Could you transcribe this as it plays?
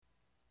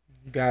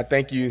God,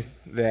 thank you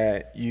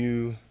that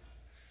you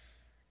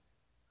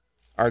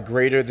are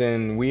greater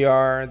than we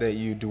are, that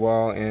you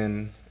dwell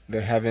in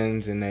the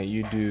heavens, and that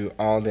you do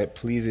all that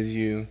pleases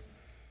you.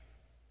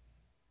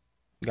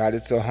 God,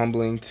 it's so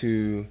humbling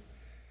to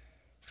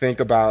think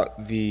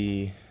about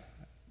the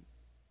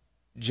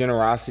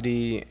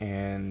generosity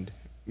and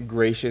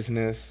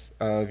graciousness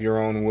of your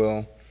own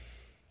will,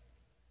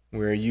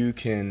 where you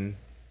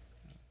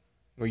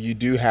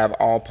do have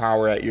all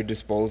power at your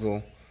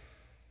disposal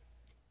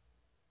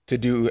to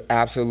do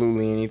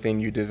absolutely anything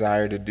you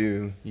desire to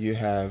do. You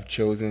have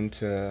chosen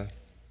to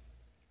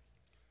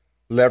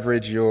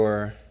leverage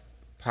your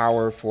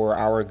power for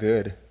our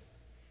good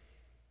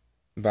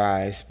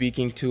by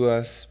speaking to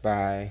us,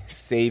 by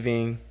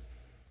saving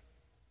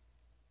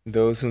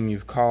those whom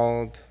you've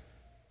called,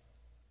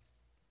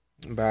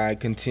 by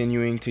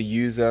continuing to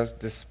use us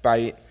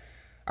despite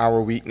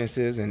our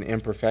weaknesses and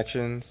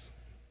imperfections.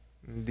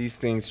 These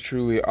things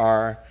truly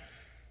are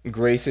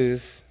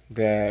graces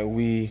that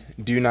we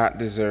do not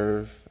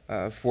deserve,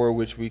 for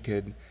which we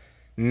could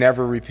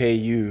never repay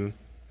you,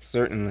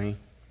 certainly.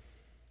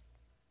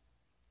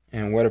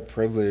 And what a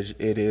privilege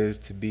it is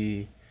to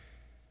be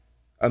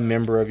a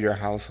member of your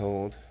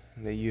household,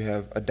 that you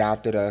have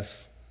adopted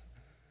us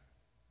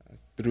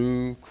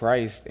through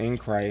Christ, in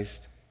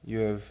Christ. You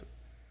have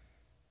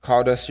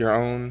called us your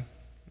own.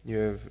 You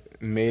have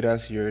made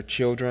us your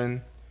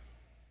children,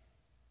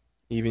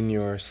 even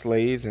your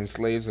slaves and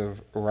slaves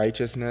of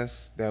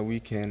righteousness, that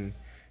we can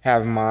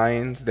have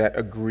minds that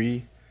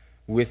agree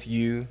with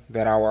you,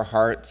 that our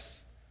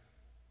hearts,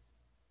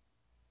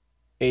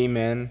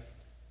 amen,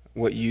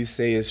 what you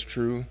say is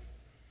true.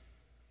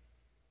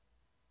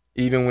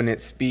 Even when it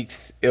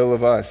speaks ill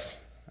of us,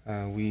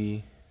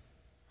 we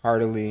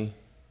heartily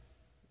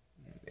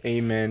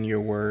amen your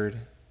word.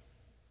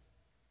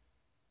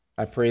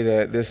 I pray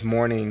that this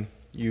morning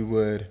you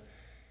would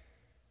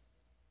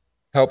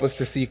help us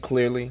to see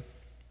clearly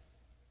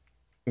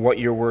what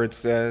your word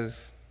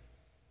says.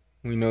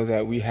 We know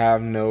that we have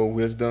no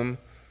wisdom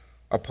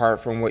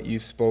apart from what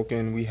you've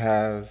spoken. We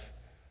have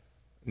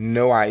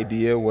no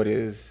idea what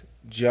is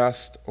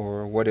just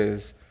or what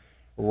is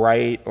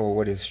right or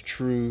what is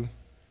true.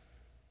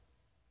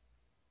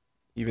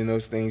 Even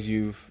those things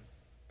you've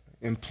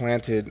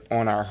implanted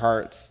on our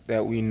hearts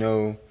that we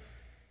know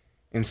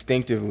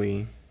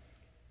instinctively,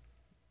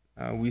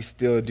 we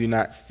still do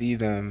not see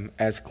them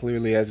as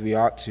clearly as we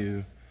ought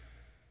to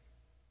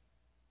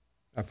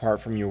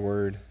apart from your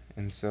word.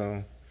 And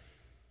so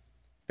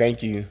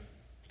thank you.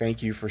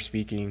 Thank you for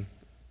speaking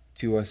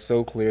to us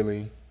so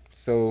clearly,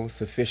 so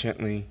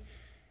sufficiently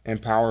and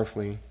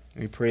powerfully.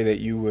 We pray that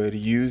you would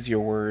use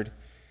your word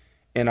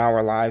in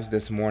our lives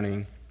this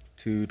morning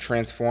to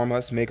transform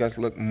us, make us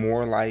look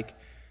more like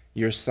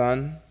your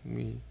Son.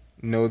 We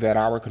know that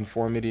our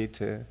conformity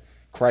to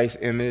Christ's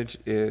image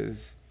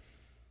is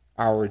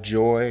our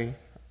joy,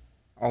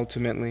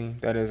 ultimately.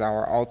 That is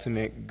our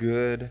ultimate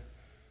good.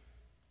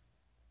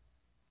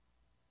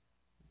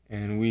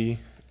 And we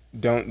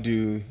don't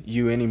do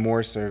you any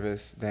more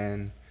service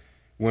than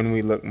when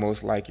we look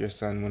most like your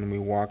Son, when we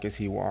walk as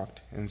he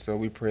walked. And so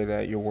we pray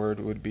that your word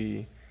would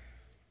be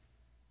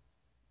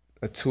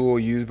a tool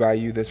used by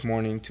you this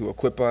morning to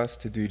equip us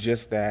to do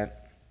just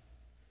that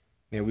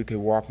we could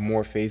walk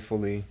more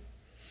faithfully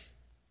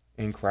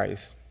in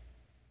Christ.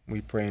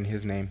 We pray in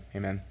his name.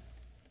 Amen.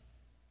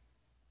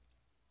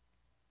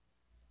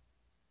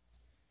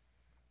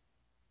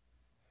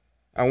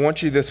 I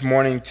want you this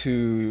morning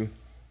to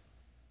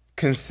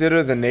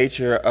consider the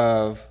nature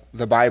of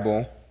the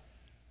Bible.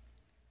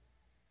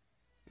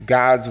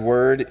 God's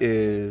word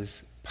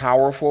is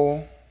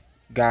powerful.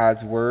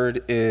 God's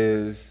word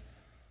is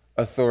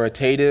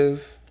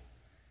authoritative.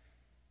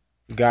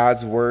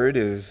 God's word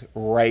is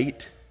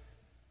right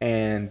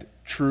and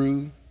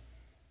true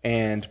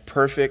and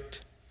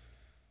perfect.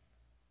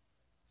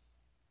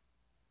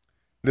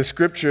 The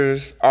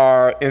scriptures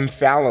are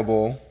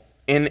infallible,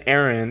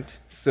 inerrant,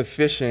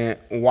 sufficient,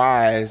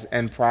 wise,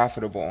 and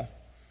profitable.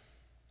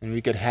 And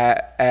we could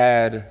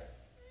add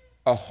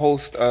a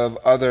host of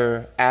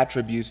other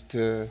attributes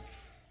to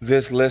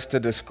this list to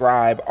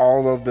describe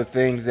all of the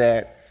things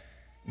that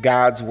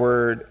God's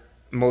word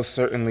most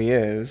certainly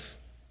is.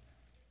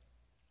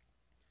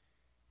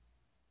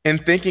 In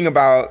thinking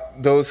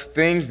about those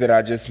things that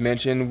I just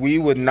mentioned, we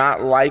would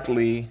not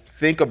likely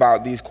think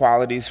about these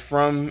qualities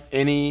from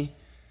any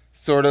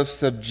sort of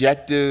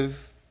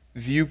subjective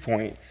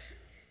viewpoint.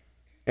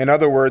 In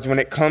other words, when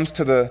it comes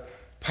to the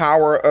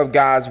power of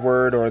God's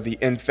word or the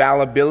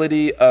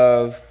infallibility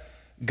of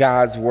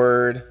God's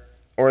word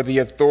or the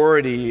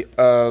authority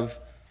of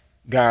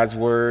God's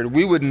word,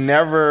 we would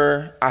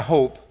never, I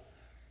hope,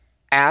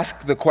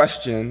 ask the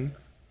question,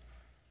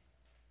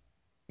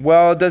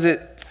 well, does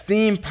it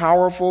seem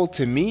powerful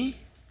to me?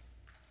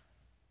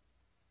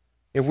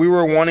 If we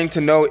were wanting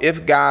to know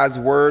if God's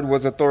word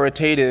was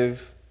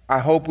authoritative, I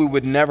hope we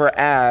would never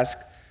ask,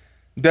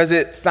 does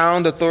it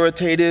sound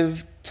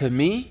authoritative to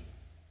me?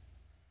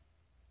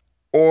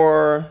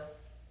 Or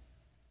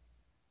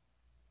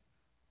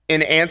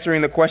in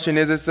answering the question,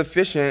 is it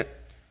sufficient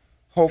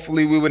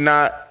Hopefully we would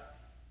not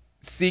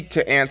seek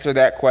to answer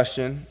that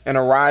question and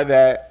arrive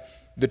at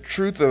the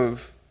truth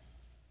of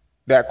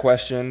that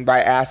question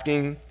by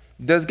asking,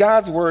 does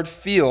God's word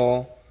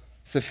feel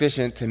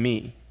sufficient to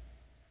me?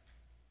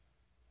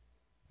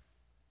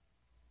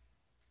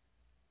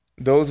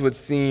 Those would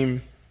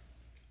seem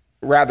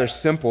rather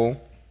simple,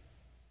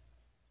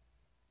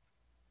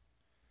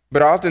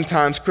 but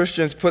oftentimes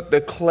Christians put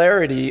the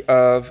clarity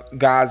of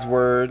God's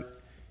word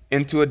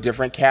into a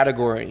different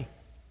category.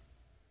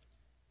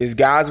 Is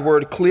God's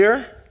word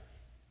clear?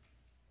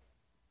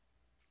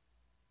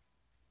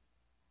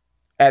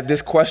 At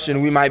this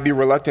question, we might be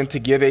reluctant to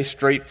give a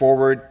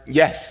straightforward,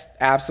 yes,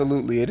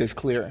 absolutely, it is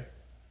clear.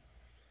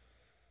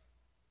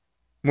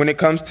 When it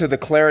comes to the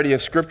clarity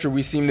of Scripture,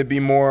 we seem to be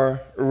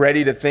more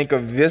ready to think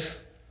of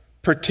this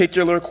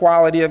particular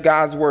quality of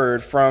God's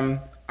word from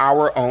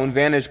our own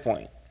vantage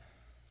point.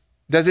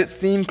 Does it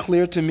seem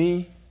clear to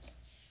me?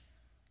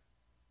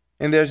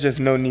 And there's just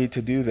no need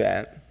to do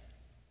that.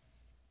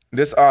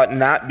 This ought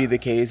not be the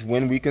case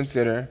when we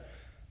consider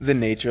the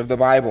nature of the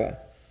Bible.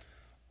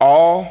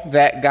 All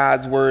that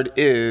God's word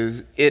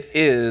is, it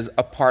is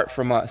apart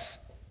from us.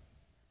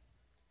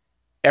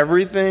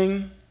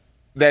 Everything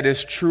that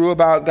is true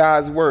about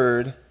God's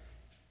word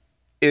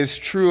is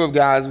true of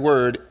God's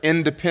word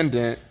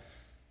independent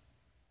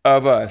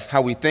of us.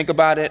 How we think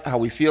about it, how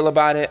we feel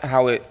about it,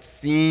 how it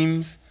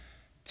seems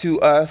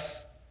to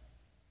us.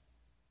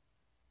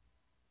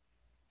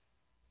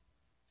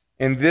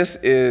 And this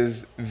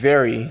is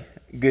very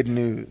good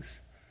news,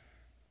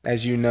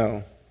 as you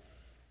know.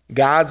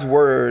 God's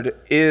word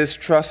is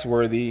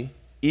trustworthy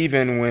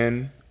even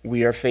when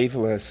we are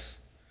faithless.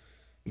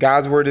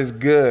 God's word is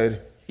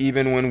good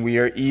even when we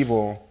are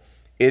evil.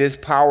 It is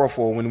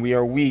powerful when we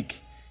are weak.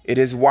 It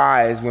is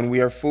wise when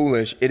we are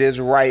foolish. It is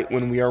right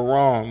when we are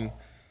wrong.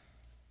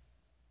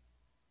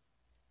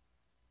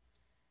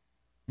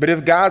 But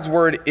if God's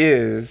word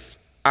is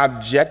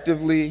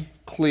objectively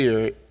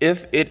clear,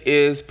 if it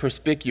is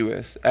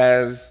perspicuous,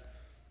 as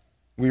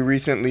we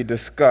recently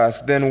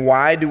discussed, then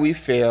why do we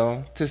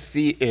fail to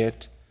see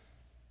it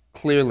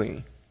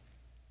clearly?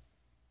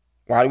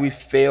 Why do we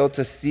fail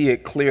to see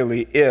it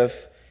clearly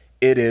if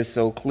it is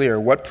so clear?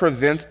 What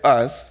prevents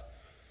us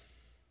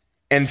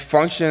and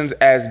functions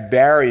as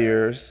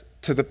barriers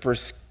to the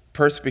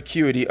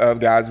perspicuity of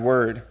God's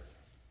word?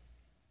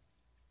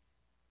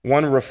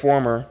 One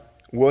reformer,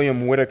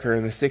 William Whitaker,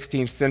 in the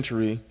 16th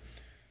century,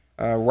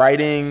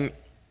 writing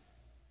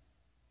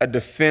a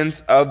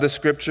defense of the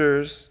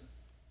scriptures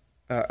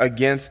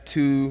against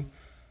two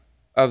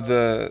of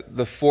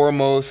the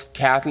foremost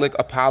Catholic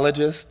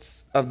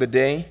apologists of the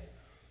day,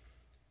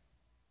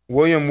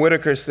 William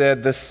Whitaker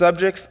said, "The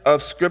subjects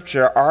of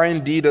Scripture are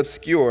indeed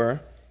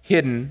obscure,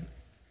 hidden,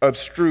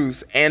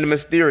 abstruse, and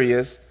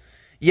mysterious,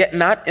 yet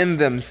not in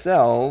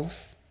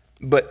themselves,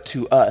 but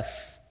to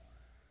us.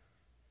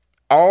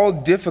 All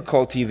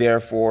difficulty,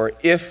 therefore,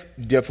 if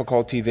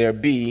difficulty there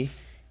be,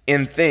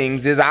 in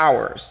things is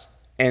ours,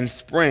 and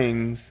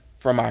springs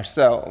from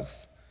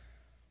ourselves."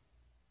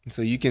 And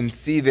so you can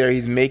see there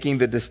he's making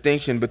the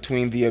distinction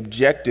between the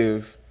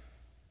objective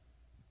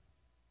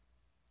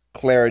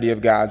clarity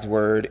of God's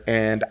word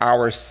and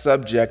our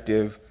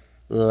subjective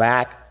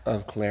lack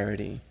of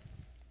clarity.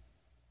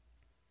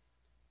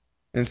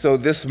 And so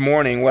this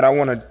morning, what I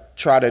want to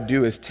try to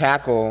do is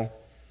tackle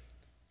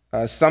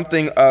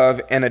something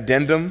of an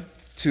addendum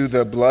to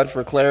the Blood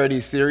for Clarity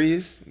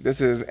series.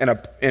 This is an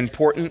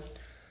important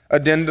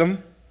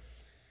addendum.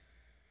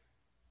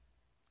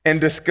 And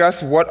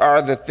discuss what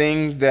are the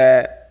things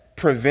that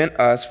prevent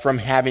us from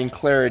having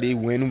clarity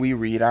when we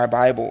read our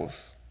Bibles.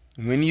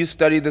 When you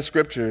study the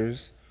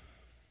scriptures,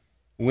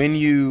 when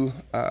you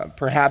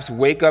perhaps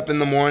wake up in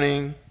the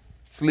morning,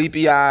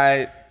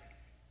 sleepy-eyed,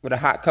 with a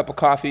hot cup of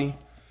coffee,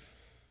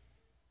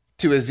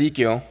 to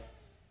Ezekiel,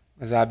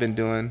 as I've been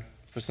doing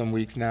for some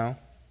weeks now,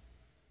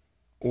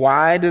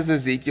 why does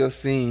Ezekiel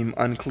seem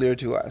unclear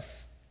to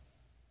us?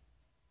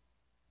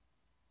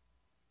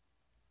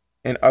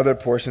 In other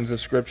portions of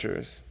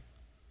scriptures.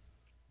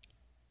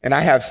 And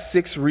I have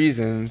 6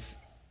 reasons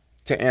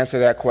to answer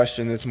that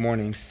question this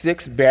morning.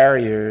 6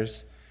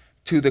 barriers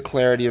to the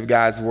clarity of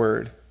God's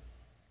word.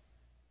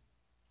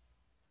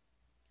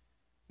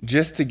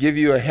 Just to give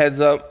you a heads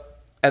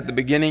up at the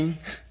beginning,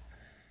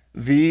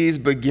 these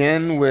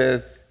begin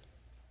with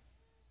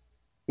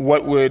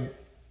what would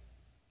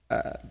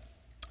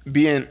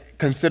be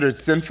considered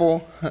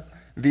sinful.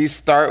 These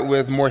start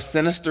with more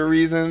sinister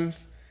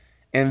reasons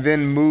and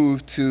then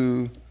move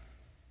to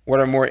what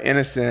are more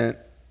innocent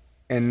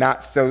and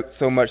not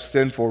so much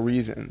sinful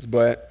reasons.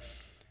 But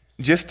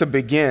just to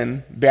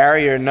begin,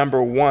 barrier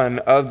number 1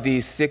 of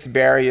these 6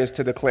 barriers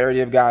to the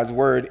clarity of God's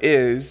word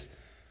is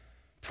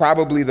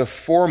probably the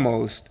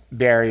foremost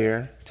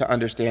barrier to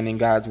understanding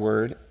God's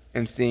word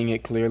and seeing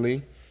it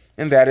clearly,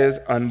 and that is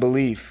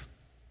unbelief.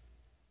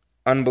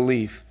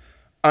 Unbelief.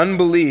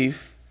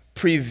 Unbelief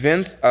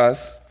prevents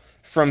us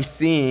from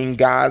seeing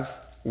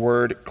God's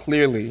word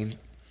clearly.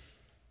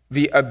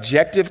 The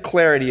objective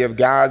clarity of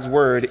God's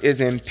word is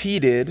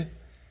impeded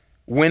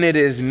when it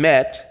is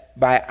met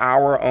by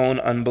our own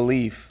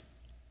unbelief.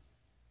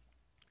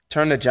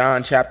 Turn to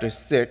John chapter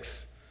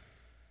 6.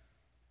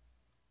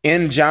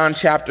 In John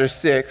chapter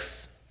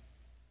 6,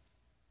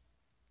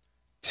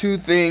 two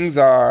things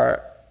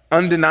are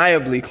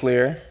undeniably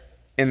clear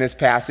in this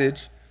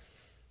passage,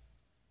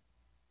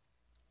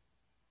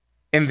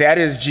 and that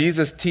is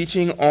Jesus'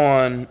 teaching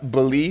on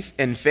belief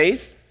and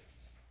faith,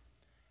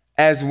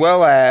 as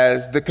well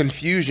as the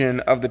confusion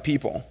of the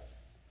people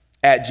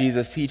at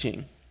Jesus'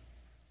 teaching.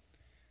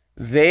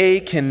 They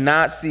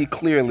cannot see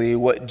clearly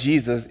what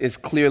Jesus is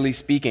clearly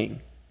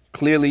speaking,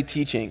 clearly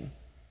teaching.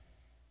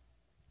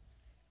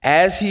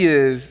 As he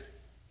is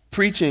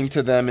preaching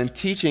to them and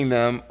teaching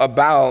them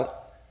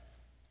about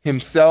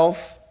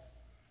himself,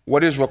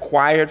 what is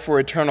required for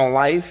eternal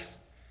life,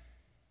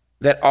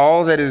 that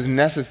all that is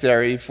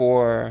necessary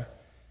for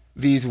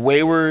these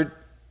wayward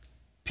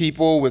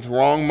people with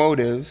wrong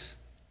motives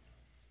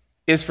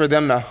is for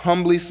them to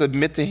humbly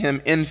submit to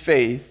him in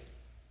faith.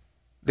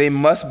 They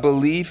must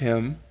believe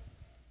him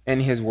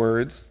and his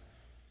words,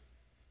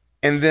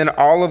 and then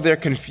all of their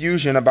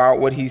confusion about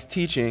what he's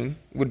teaching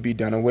would be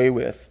done away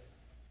with.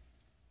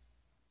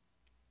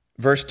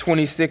 Verse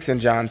 26 in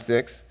John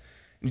 6,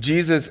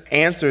 Jesus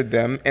answered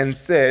them and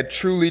said,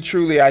 "Truly,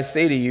 truly, I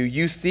say to you,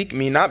 you seek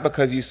me not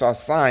because you saw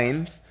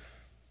signs,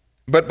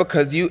 but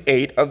because you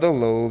ate of the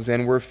loaves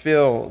and were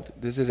filled."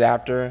 This is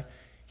after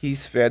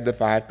he's fed the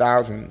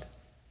 5,000.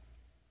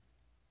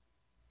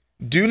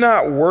 "Do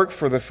not work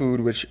for the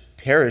food which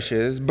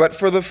perishes, but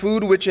for the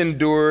food which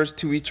endures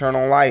to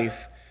eternal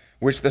life,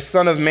 which the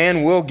Son of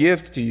Man will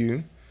give to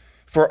you,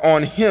 for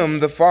on him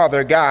the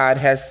Father God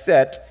has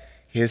set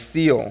his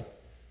seal."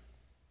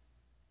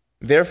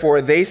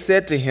 Therefore they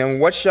said to him,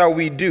 "What shall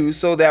we do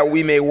so that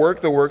we may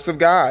work the works of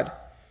God?"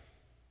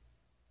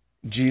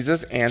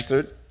 Jesus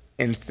answered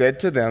and said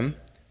to them,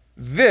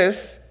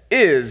 "This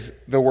is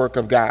the work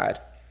of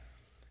God,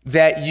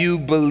 that you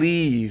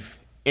believe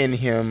in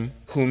him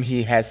whom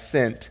he has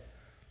sent."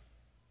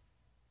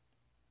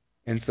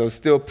 And so,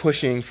 still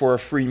pushing for a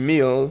free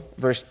meal,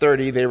 verse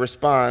 30, they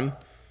respond,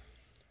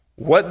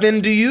 "What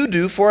then do you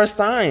do for a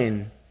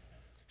sign,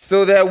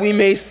 so that we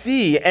may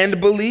see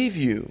and believe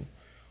you?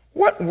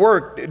 What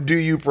work do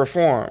you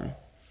perform?"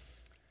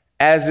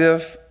 As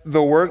if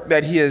the work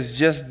that he has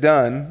just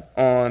done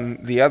on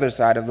the other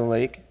side of the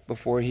lake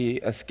before he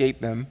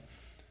escaped them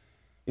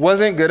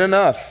wasn't good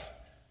enough.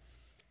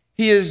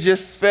 He has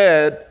just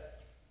fed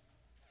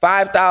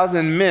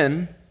 5,000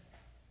 men,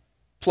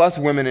 plus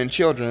women and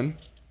children,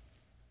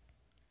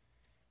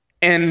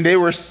 and they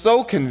were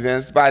so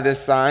convinced by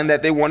this sign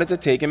that they wanted to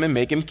take him and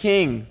make him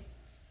king.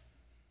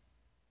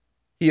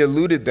 He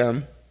eluded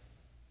them,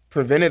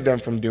 prevented them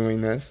from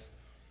doing this.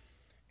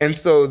 And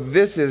so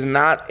this is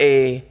not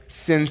a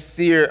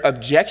sincere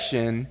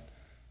objection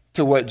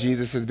to what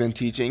Jesus has been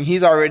teaching.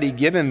 He's already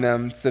given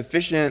them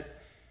sufficient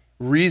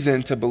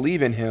reason to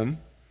believe in him.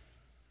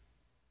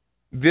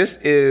 This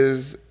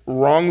is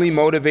wrongly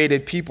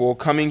motivated people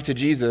coming to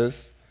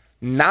Jesus,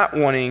 not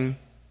wanting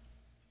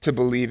to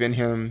believe in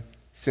him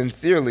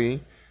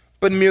sincerely,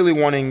 but merely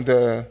wanting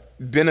the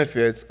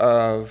benefits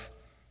of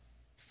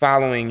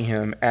following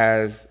him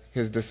as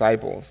his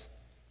disciples.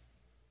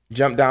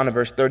 Jump down to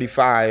verse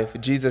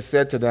 35. Jesus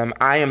said to them,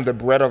 "I am the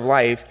bread of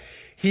life.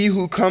 He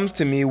who comes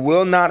to me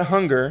will not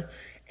hunger,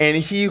 and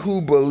he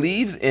who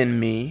believes in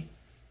me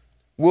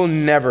will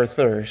never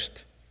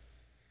thirst.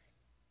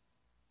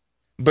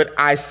 But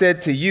I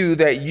said to you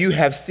that you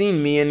have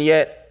seen me and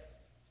yet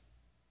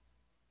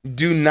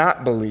do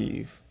not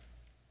believe."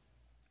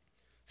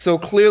 So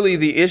clearly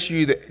the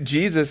issue that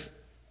Jesus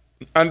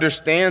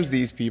understands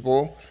these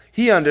people,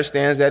 he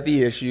understands that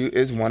the issue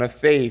is one of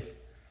faith.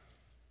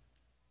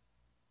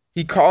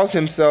 He calls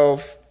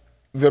himself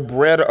the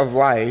bread of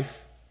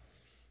life,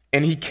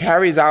 and he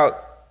carries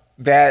out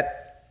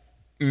that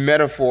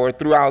metaphor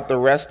throughout the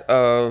rest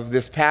of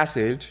this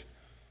passage.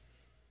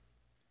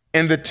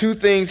 And the two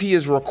things he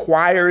is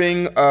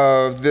requiring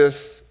of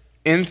this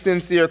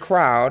insincere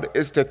crowd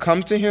is to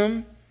come to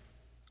him,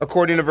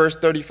 according to verse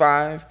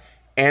 35,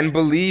 and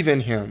believe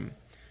in him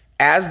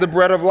as the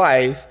bread of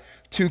life,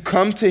 to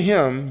come to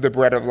him, the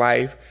bread of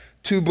life,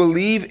 to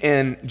believe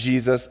in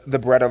Jesus, the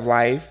bread of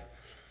life,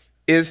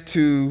 is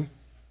to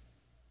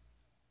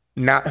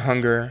not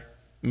hunger,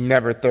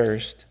 never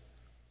thirst.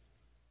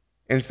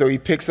 And so he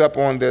picks up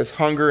on this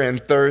hunger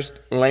and thirst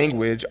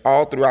language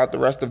all throughout the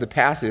rest of the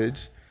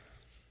passage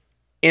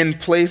in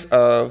place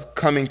of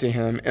coming to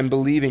him and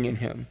believing in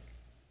him.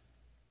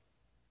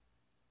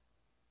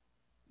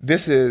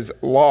 This is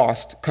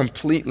lost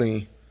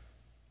completely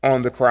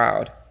on the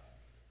crowd,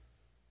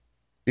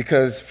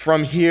 because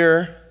from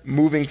here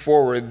moving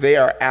forward, they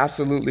are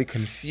absolutely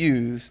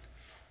confused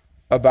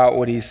about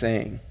what he's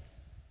saying.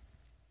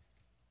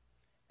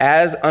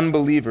 As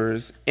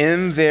unbelievers,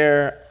 in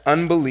their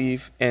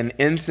unbelief and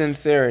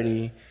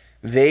insincerity,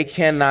 they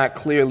cannot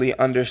clearly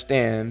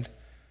understand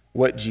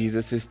what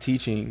Jesus is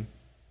teaching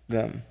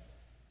them.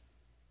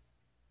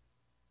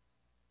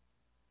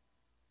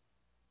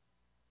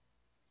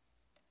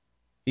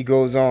 He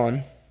goes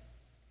on.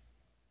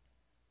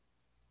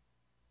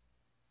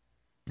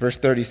 Verse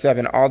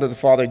 37, all that the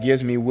Father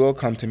gives me will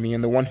come to me,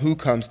 and the one who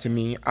comes to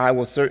me I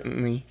will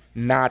certainly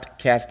not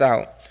cast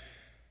out.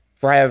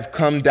 For I have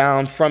come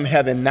down from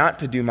heaven not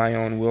to do my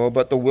own will,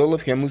 but the will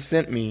of him who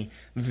sent me.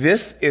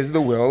 This is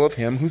the will of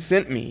him who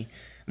sent me,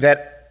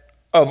 that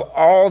of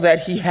all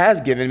that he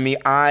has given me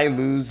I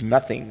lose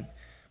nothing,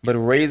 but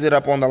raise it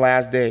up on the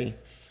last day.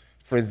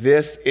 For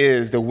this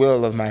is the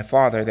will of my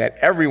Father, that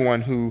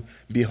everyone who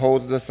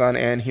beholds the Son,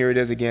 and here it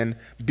is again,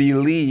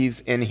 believes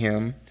in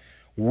him,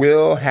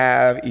 will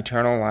have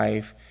eternal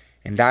life,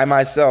 and I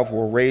myself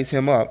will raise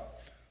him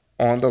up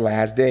on the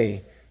last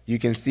day. You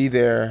can see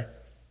their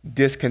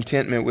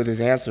discontentment with his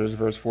answers,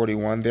 verse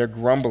 41. They're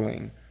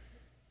grumbling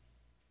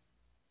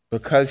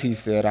because he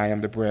said, I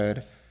am the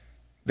bread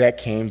that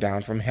came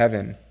down from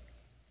heaven.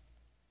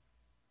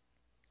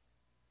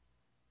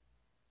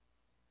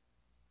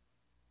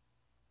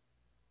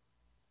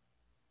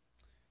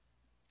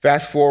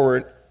 Fast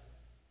forward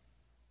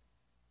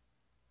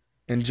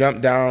and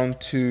jump down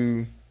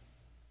to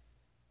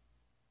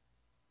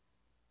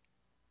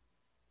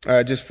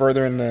just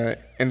further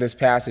in this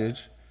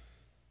passage,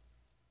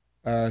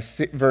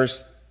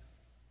 verse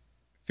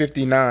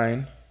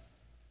 59.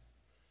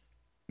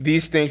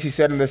 These things he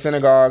said in the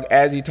synagogue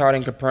as he taught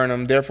in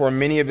Capernaum. Therefore,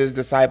 many of his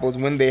disciples,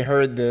 when they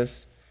heard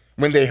this,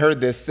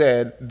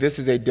 said, "This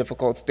is a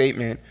difficult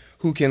statement.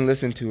 Who can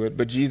listen to it?"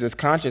 But Jesus,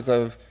 conscious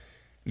of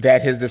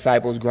that his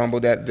disciples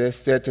grumbled at this,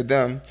 said to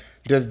them,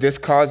 "Does this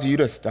cause you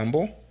to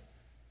stumble?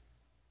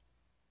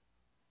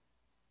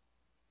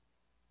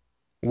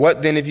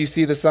 What then if you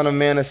see the Son of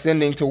Man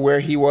ascending to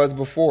where he was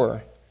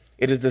before?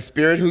 It is the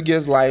Spirit who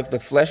gives life. The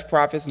flesh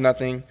profits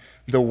nothing.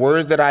 The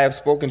words that I have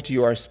spoken to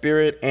you are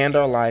spirit and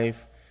are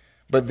life,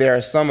 but there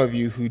are some of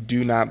you who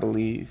do not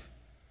believe."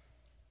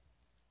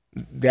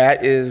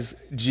 That is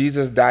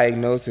Jesus'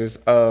 diagnosis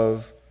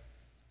of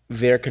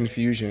their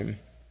confusion.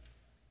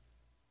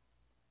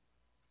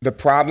 The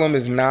problem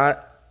is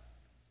not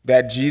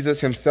that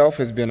Jesus himself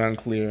has been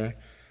unclear.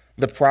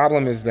 The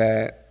problem is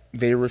that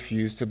they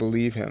refuse to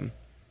believe him.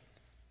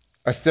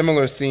 A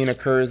similar scene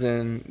occurs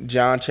in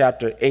John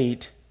chapter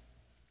 8.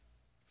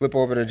 Flip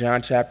over to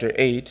John chapter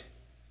 8.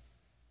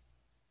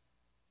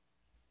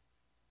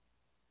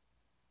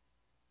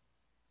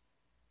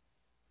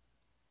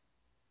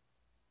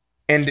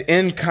 And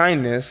in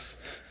kindness,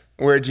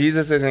 where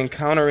Jesus is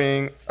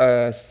encountering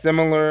a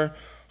similar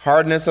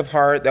hardness of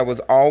heart that was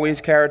always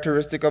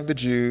characteristic of the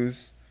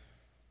Jews,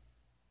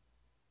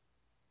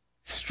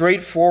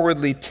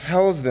 straightforwardly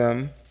tells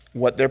them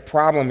what their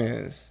problem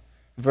is.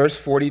 Verse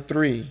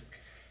 43,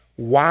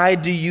 "Why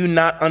do you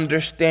not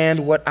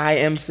understand what I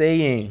am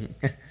saying?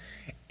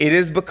 It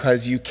is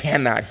because you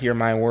cannot hear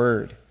my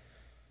word.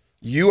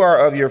 You are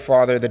of your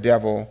father the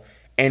devil,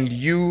 and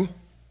you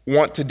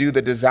want to do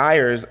the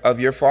desires of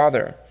your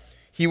father.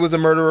 He was a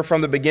murderer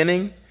from the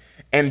beginning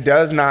and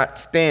does not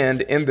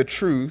stand in the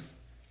truth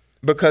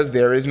because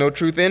there is no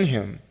truth in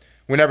him.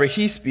 Whenever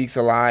he speaks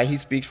a lie, he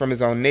speaks from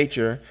his own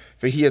nature,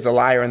 for he is a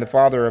liar and the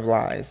father of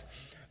lies.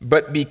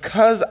 But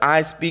because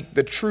I speak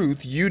the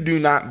truth, you do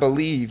not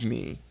believe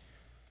me.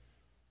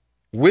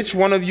 Which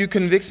one of you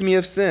convicts me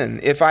of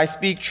sin? If I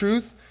speak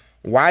truth,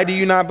 why do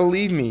you not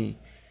believe me?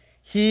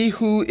 He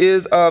who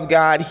is of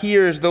God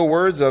hears the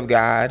words of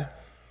God.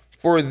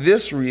 For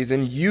this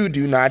reason, you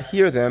do not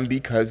hear them,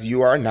 because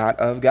you are not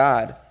of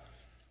God.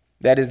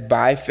 That is,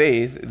 by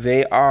faith,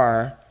 they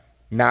are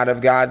not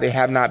of God. They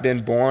have not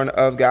been born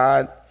of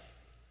God.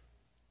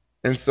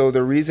 And so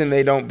the reason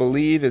they don't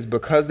believe is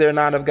because they're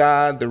not of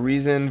God. The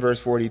reason, verse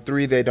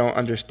 43, they don't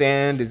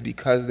understand is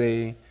because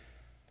they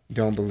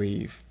don't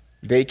believe.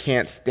 They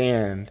can't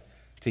stand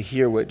to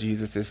hear what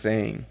Jesus is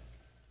saying.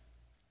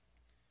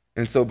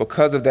 And so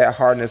because of that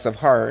hardness of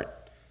heart,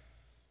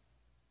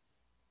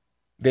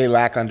 they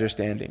lack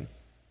understanding.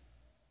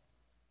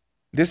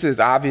 This is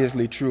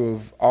obviously true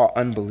of all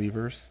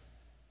unbelievers.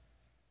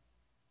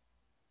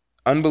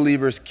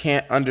 Unbelievers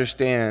can't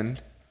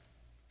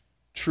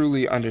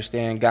truly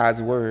understand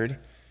God's word,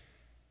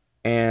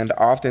 and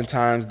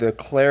oftentimes the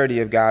clarity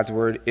of God's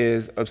word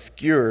is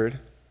obscured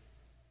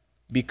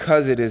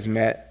because it is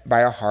met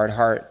by a hard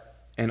heart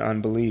and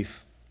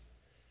unbelief.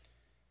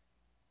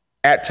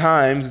 At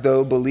times,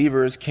 though,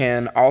 believers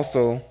can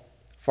also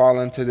fall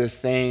into this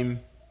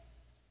same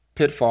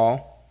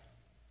pitfall.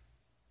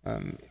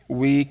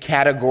 We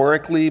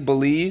categorically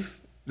believe.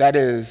 That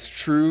is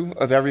true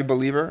of every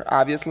believer,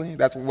 obviously.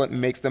 That's what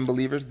makes them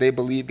believers. They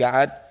believe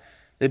God.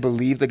 They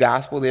believe the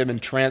gospel. They have been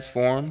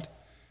transformed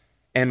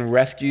and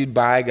rescued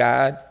by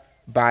God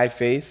by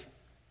faith.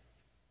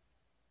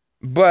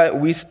 But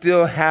we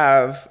still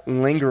have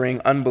lingering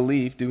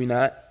unbelief, do we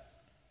not?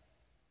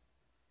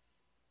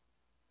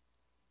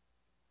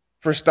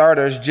 For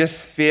starters, just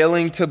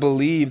failing to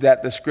believe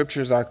that the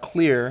scriptures are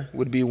clear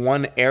would be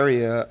one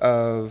area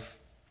of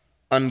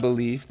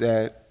unbelief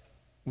that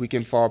we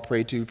can fall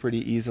prey to pretty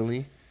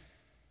easily.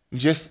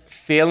 Just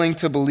failing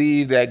to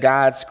believe that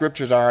God's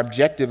scriptures are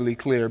objectively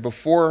clear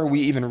before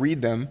we even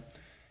read them,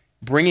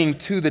 bringing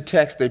to the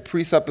text a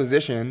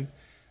presupposition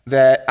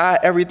that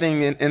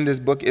everything in this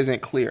book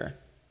isn't clear.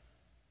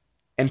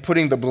 and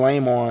putting the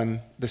blame on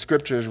the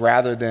scriptures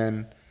rather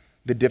than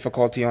the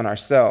difficulty on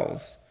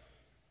ourselves.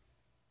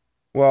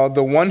 Well,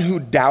 the one who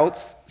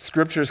doubts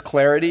scripture's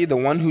clarity, the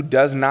one who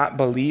does not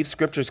believe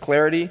scripture's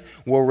clarity,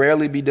 will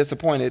rarely be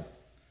disappointed.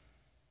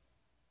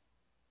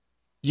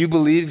 You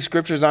believe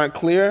scriptures aren't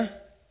clear?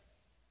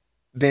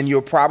 Then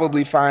you'll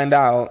probably find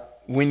out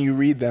when you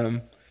read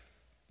them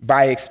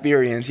by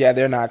experience, yeah,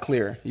 they're not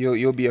clear.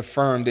 You'll be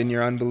affirmed in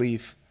your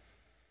unbelief.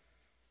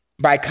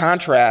 By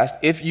contrast,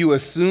 if you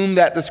assume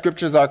that the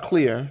scriptures are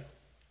clear,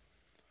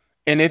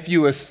 and if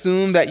you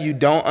assume that you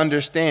don't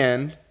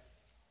understand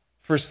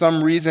for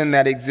some reason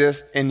that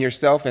exists in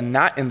yourself and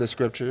not in the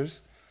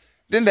scriptures,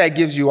 then that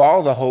gives you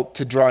all the hope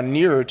to draw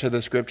nearer to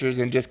the scriptures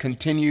and just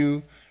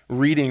continue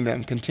reading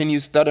them,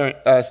 continue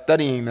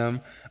studying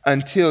them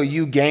until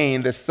you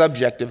gain the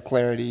subjective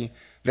clarity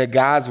that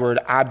God's word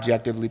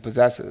objectively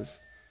possesses.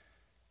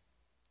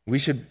 We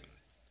should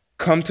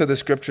come to the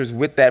scriptures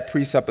with that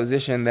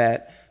presupposition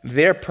that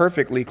they're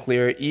perfectly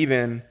clear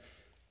even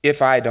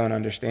if I don't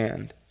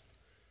understand.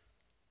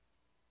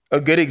 A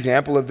good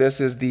example of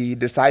this is the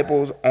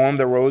disciples on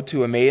the road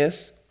to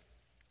Emmaus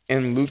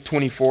in Luke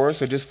 24.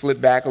 So just flip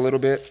back a little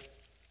bit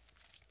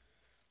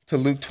to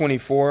Luke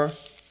 24.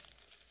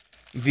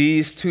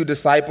 These two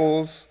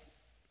disciples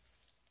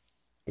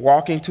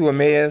walking to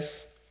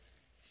Emmaus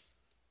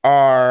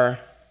are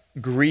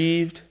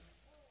grieved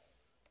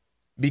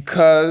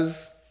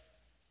because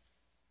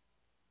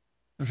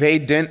they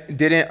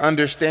didn't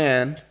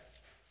understand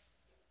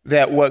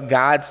that what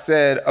God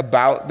said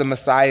about the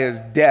Messiah's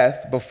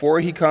death before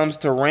he comes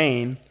to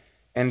reign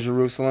in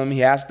Jerusalem, he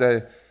has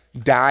to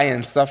die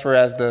and suffer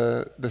as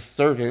the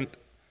servant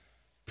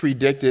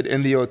predicted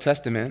in the Old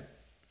Testament.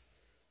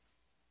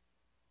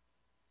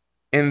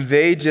 And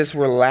they just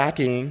were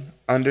lacking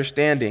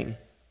understanding.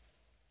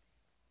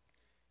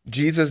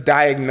 Jesus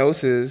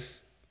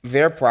diagnoses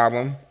their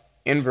problem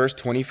in verse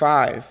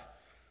 25,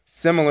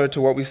 similar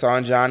to what we saw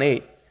in John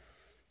 8.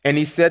 And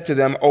he said to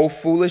them, O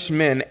foolish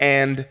men,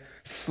 and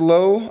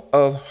slow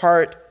of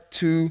heart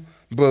to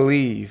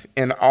believe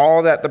in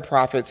all that the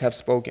prophets have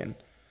spoken.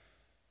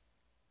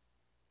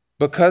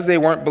 Because they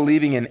weren't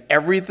believing in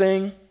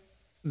everything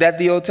that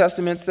the Old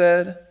Testament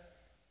said,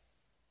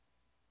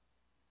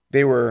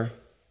 they were,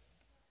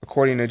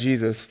 according to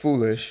Jesus,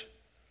 foolish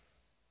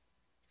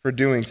for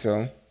doing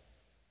so.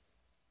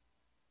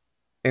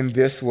 And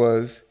this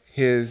was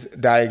his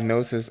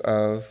diagnosis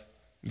of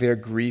their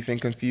grief and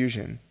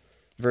confusion.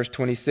 Verse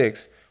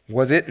 26,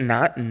 was it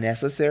not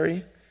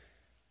necessary?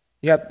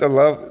 You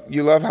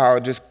love how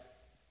just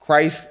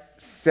Christ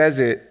says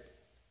it.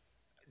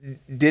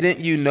 Didn't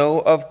you know?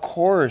 Of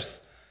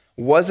course.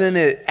 Wasn't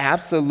it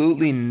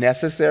absolutely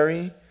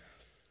necessary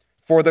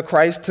for the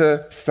Christ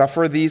to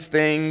suffer these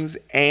things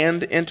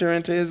and enter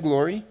into his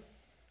glory?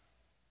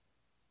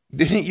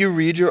 Didn't you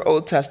read your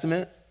Old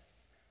Testament?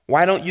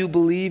 Why don't you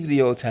believe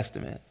the Old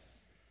Testament?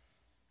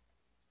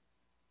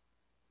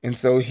 And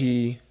so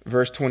he,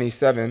 verse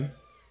 27,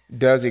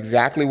 does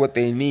exactly what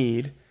they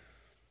need.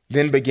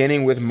 Then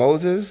beginning with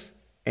Moses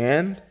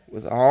and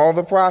with all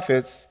the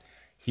prophets,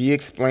 he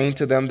explained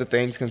to them the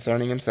things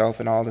concerning himself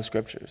in all the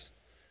scriptures.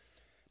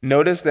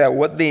 Notice that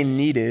what they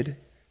needed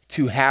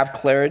to have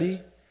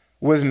clarity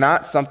was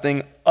not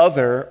something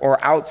other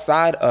or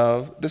outside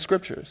of the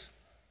scriptures.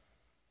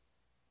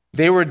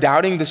 They were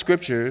doubting the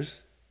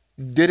scriptures,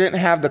 didn't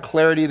have the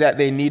clarity that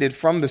they needed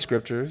from the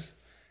scriptures,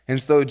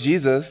 and so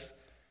Jesus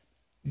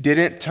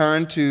didn't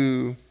turn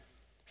to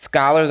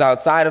scholars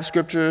outside of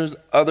scriptures,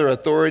 other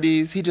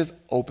authorities. He just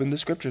opened the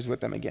scriptures with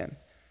them again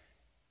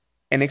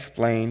and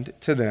explained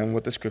to them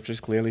what the scriptures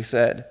clearly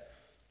said.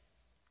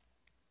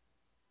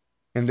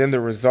 And then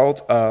the result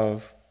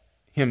of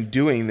him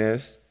doing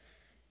this,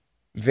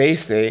 they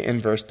say in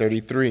verse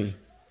 33,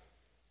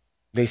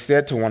 they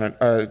said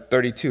to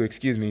 32,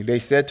 they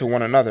said to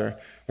one another,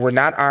 were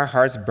not our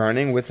hearts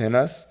burning within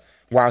us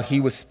while he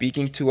was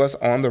speaking to us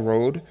on the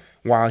road,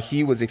 while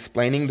he was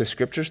explaining the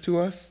scriptures to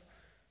us?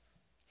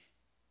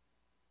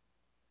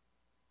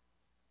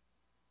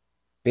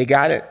 They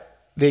got it.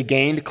 They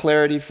gained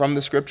clarity from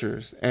the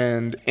scriptures.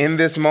 And in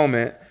this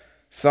moment,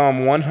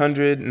 Psalm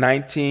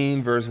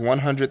 119, verse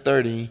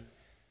 130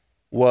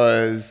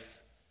 was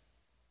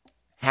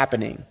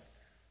happening.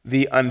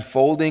 The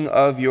unfolding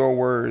of your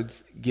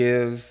words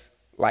gives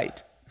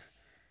light.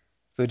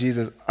 So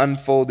Jesus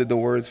unfolded the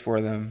words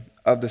for them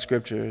of the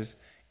scriptures,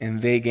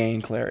 and they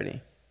gained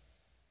clarity.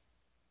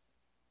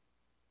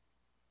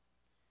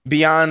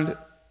 Beyond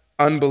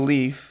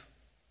unbelief,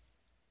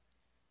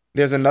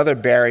 there's another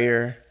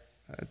barrier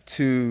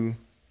to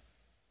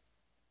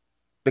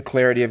the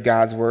clarity of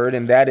God's word,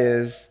 and that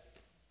is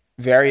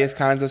various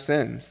kinds of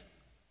sins.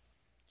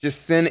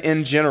 Just sin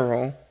in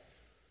general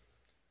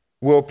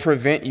will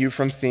prevent you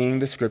from seeing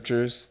the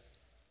scriptures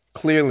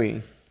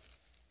clearly.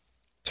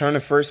 Turn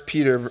to 1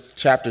 Peter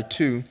chapter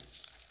 2.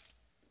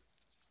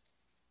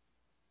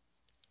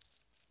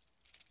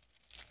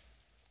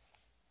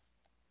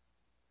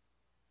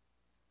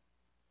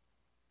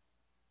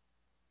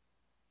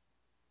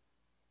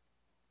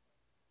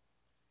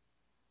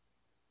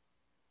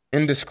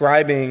 In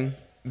describing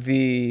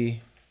the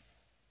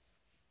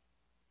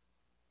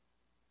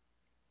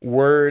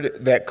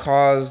word that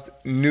caused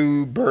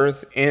new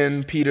birth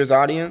in Peter's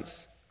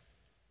audience,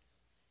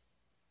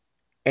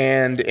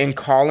 and in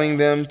calling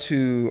them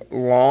to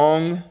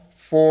long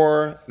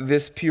for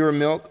this pure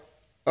milk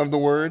of the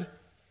word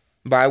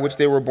by which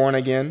they were born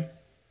again,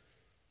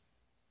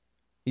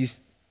 he's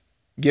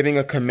giving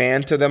a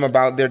command to them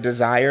about their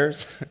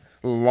desires.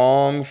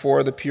 Long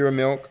for the pure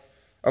milk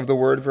of the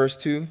word, verse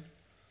 2.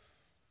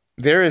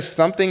 There is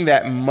something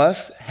that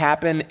must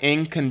happen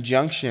in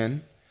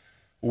conjunction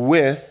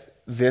with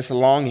this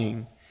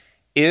longing.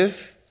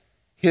 If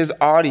his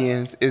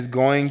audience is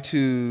going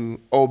to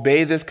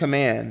obey this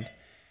command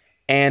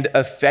and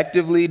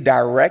effectively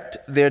direct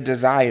their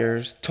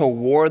desires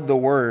toward the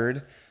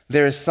word,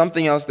 there is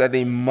something else that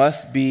they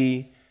must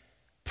be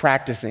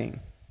practicing.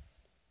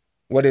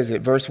 What is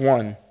it? Verse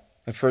 1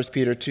 of 1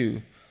 Peter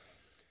 2.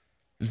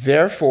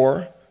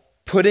 Therefore,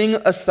 putting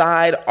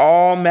aside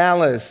all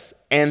malice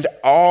and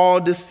all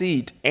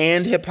deceit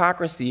and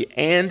hypocrisy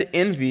and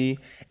envy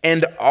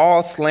and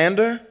all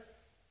slander,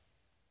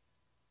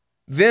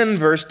 then,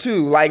 verse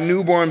 2, like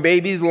newborn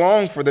babies,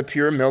 long for the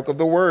pure milk of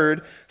the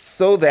word,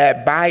 so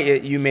that by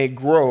it you may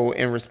grow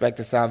in respect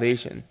to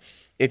salvation,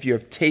 if you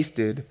have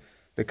tasted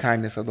the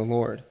kindness of the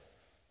Lord.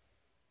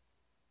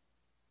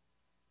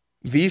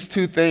 These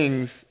two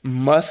things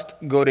must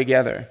go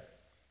together.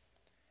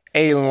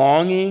 A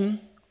longing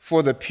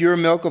for the pure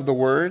milk of the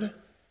word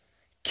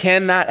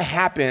cannot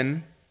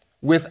happen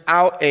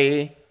without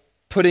a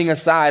putting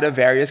aside of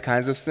various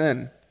kinds of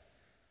sin.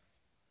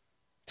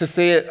 To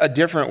say it a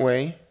different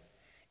way,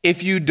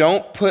 if you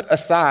don't put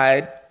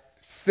aside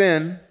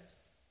sin,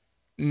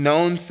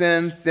 known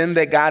sin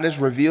that God has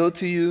revealed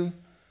to you,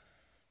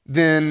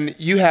 then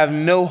you have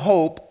no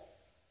hope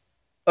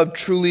of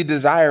truly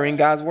desiring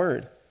God's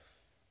word.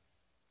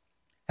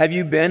 Have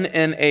you been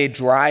in a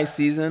dry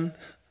season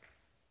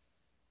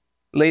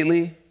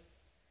lately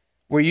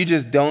where you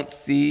just don't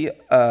see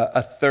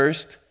a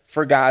thirst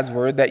for God's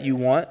word that you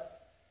want?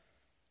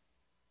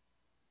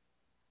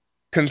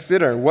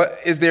 Consider,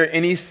 is there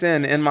any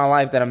sin in my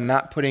life that I'm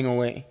not putting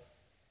away?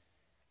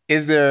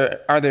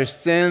 Are there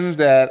sins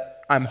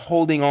that I'm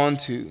holding on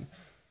to?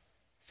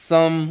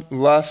 Some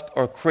lust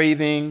or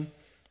craving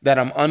that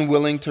I'm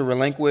unwilling to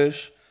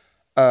relinquish?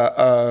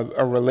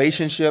 A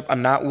relationship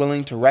I'm not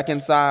willing to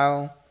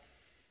reconcile?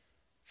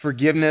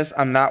 Forgiveness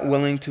I'm not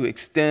willing to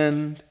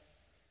extend?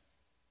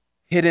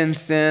 Hidden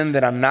sin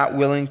that I'm not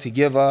willing to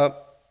give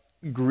up?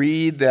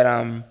 Greed that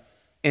I'm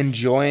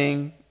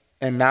enjoying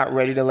and not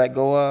ready to let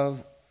go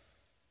of?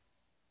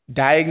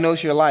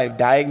 Diagnose your life,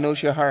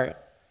 diagnose your heart,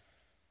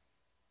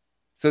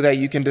 so that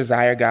you can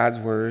desire God's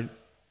word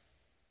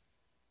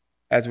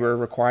as we're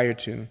required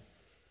to.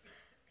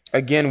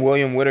 Again,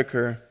 William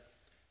Whitaker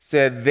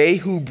said, "They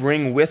who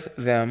bring with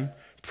them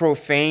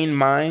profane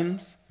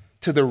minds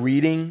to the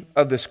reading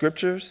of the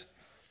scriptures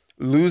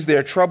lose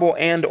their trouble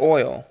and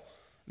oil.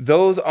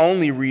 Those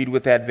only read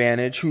with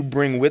advantage who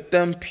bring with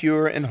them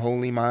pure and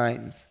holy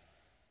minds."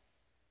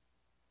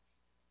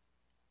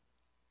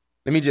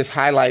 Let me just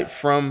highlight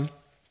from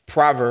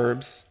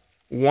Proverbs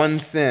one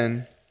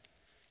sin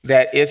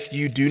that if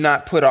you do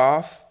not put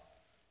off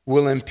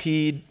will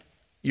impede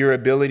your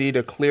ability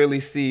to clearly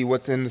see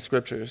what's in the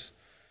scriptures.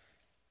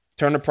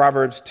 Turn to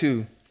Proverbs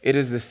 2. It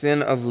is the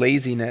sin of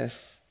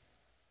laziness.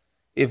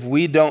 If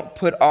we don't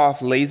put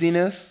off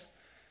laziness,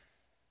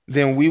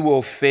 then we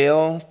will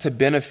fail to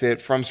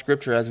benefit from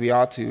scripture as we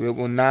ought to. We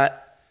will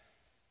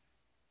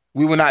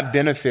not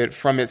benefit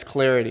from its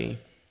clarity.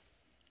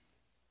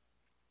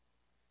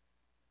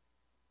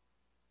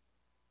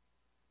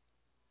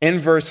 In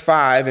verse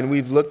 5, and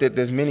we've looked at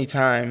this many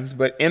times,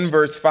 but in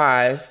verse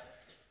 5,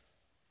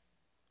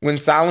 when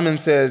Solomon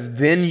says,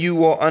 "Then you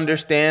will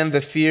understand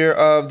the fear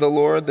of the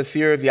Lord, the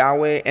fear of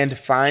Yahweh, and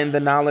find the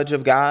knowledge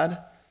of God,"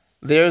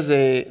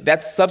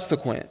 that's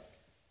subsequent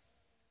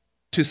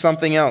to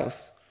something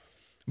else.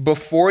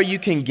 Before you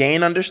can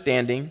gain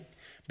understanding,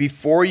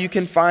 before you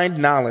can find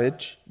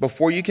knowledge,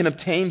 before you can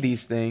obtain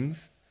these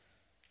things,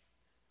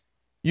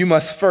 you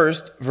must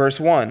first,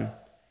 verse 1,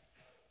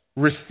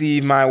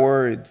 receive my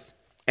words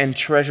and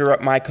treasure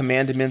up my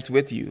commandments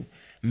with you,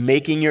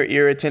 making your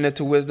ear attentive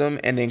to wisdom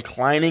and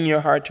inclining your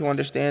heart to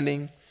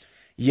understanding.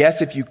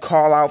 Yes, if you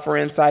call out for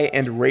insight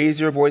and raise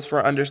your voice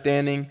for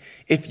understanding,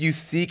 if you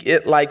seek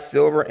it like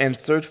silver and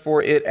search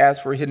for it as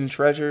for hidden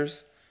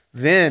treasures,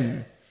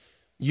 then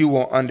you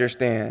will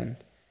understand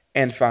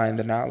and find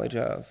the knowledge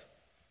of.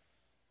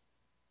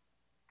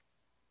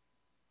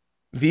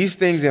 These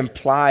things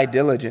imply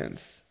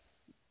diligence.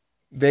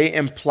 They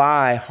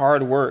imply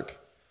hard work.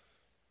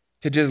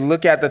 To just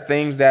look at the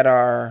things that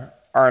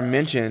are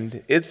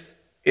mentioned,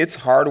 it's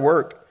hard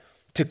work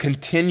to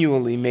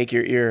continually make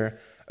your ear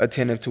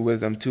attentive to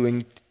wisdom,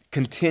 to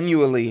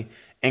continually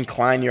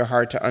incline your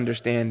heart to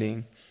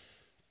understanding,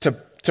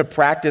 to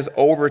practice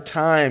over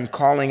time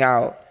calling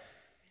out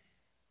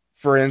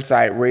for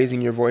insight,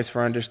 raising your voice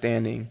for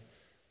understanding.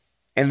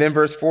 And then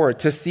verse 4,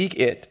 to seek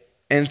it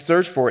and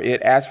search for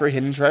it as for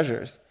hidden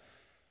treasures.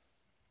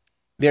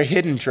 They're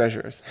hidden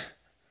treasures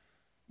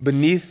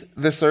beneath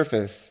the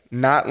surface,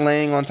 not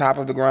laying on top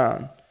of the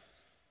ground.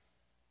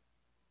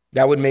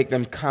 That would make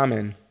them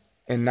common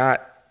and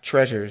not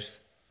treasures.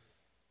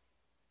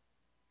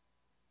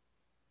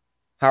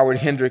 Howard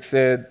Hendricks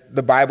said,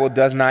 "The Bible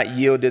does not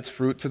yield its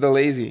fruit to the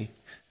lazy."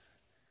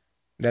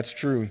 That's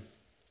true.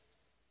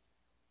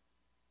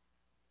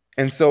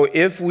 And so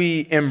if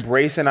we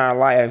embrace in our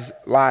lives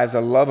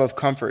a love of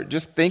comfort,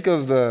 just think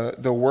of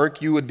the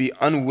work you would be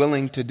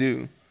unwilling to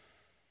do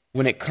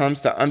when it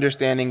comes to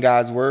understanding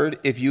God's word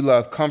if you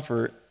love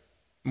comfort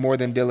more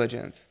than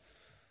diligence.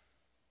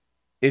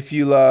 If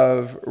you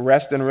love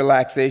rest and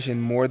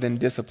relaxation more than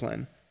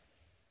discipline.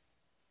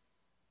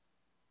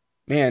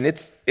 Man,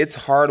 it's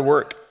hard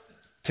work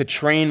to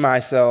train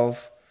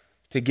myself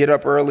to get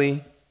up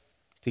early,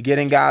 to get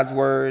in God's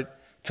word,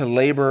 to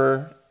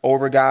labor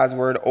over God's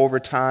word over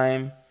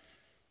time.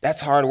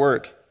 That's hard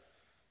work.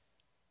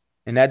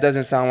 And that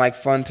doesn't sound like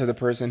fun to the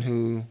person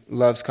who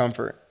loves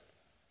comfort.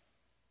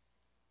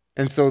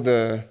 And so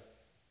the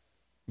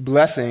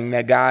blessing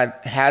that God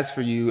has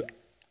for you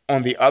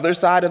on the other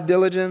side of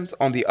diligence,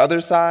 on the other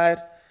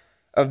side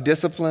of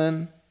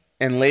discipline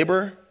and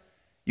labor,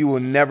 you will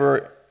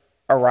never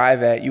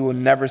arrive at. You will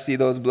never see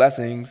those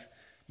blessings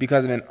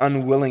because of an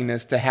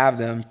unwillingness to have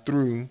them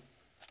through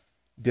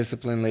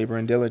discipline, labor,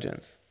 and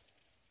diligence.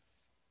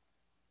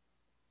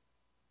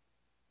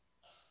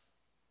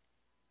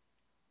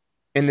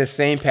 In this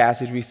same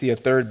passage, we see a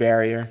third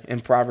barrier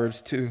in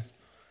Proverbs 2,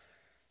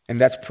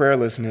 and that's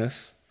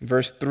prayerlessness.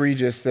 Verse 3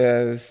 just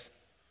says,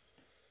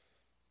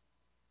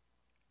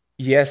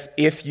 "Yes,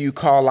 if you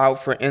call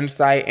out for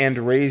insight and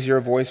raise your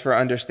voice for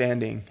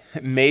understanding."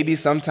 Maybe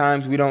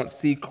sometimes we don't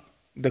seek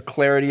the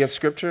clarity of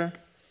Scripture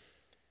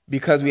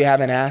because we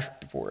haven't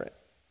asked for it.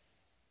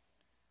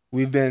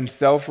 We've been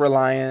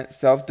self-reliant,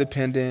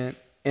 self-dependent,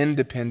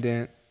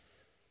 independent.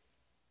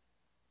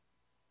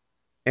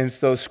 And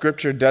so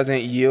Scripture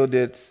doesn't yield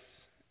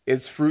its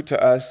fruit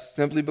to us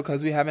simply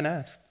because we haven't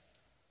asked.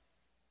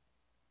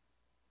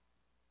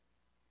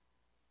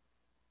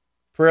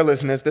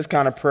 Prayerlessness, this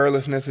kind of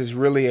prayerlessness is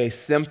really a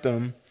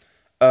symptom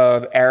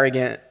of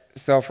arrogant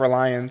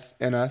self-reliance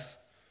in us.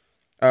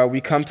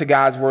 We come to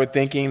God's word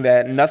thinking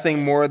that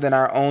nothing more than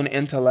our own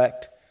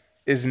intellect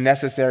is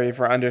necessary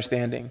for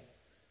understanding.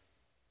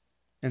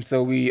 And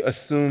so we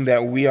assume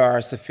that we are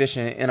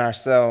sufficient in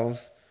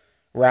ourselves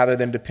rather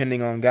than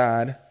depending on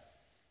God.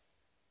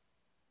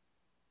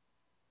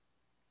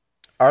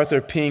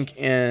 Arthur Pink,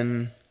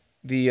 in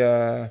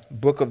the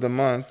book of the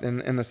month,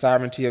 in the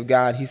sovereignty of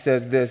God, he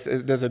says this.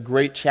 There's a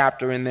great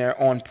chapter in there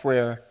on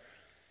prayer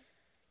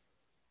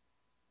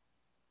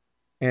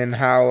and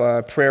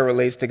how prayer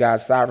relates to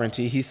God's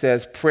sovereignty. He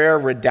says, "Prayer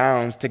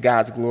redounds to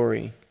God's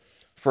glory,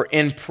 for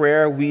in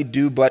prayer we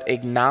do but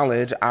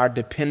acknowledge our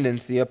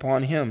dependency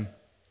upon Him.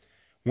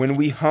 When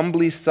we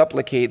humbly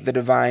supplicate the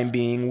divine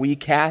being, we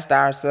cast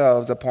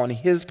ourselves upon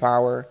His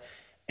power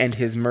and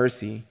His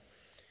mercy.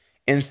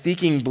 In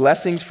seeking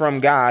blessings from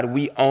God,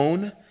 we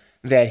own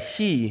that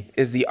He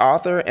is the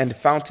author and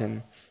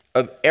fountain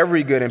of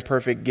every good and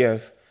perfect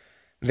gift.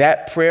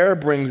 That prayer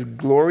brings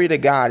glory to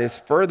God is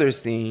further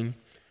seen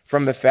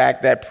from the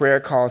fact that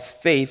prayer calls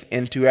faith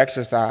into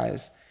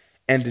exercise,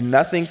 and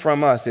nothing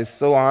from us is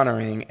so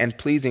honoring and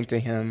pleasing to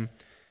Him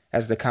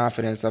as the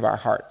confidence of our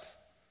hearts."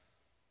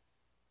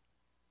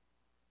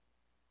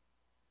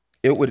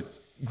 It would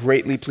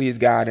greatly please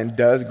God and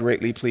does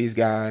greatly please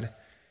God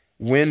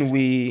when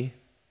we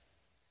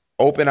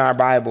open our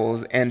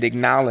Bibles and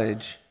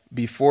acknowledge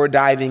before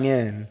diving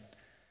in,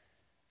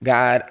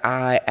 "God,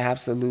 I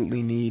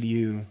absolutely need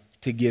you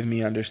to give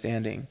me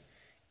understanding."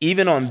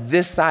 Even on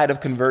this side of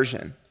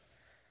conversion,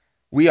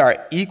 we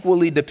are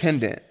equally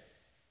dependent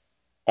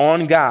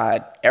on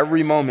God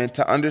every moment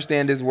to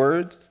understand His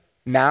words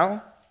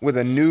now with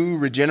a new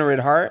regenerate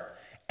heart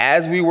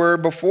as we were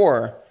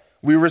before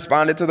we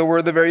responded to the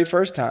word the very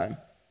first time.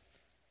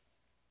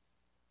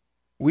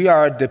 We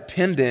are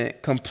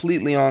dependent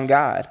completely on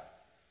God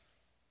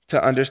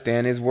to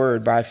understand His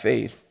word by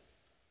faith.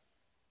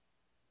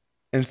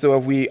 And so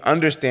if we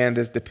understand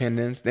this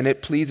dependence, then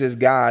it pleases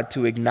God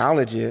to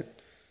acknowledge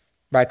it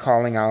by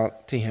calling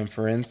out to Him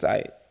for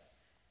insight.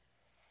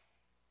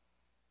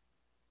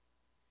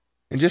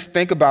 And just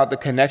think about the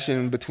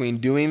connection between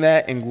doing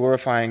that and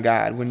glorifying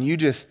God. When you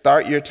just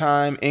start your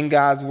time in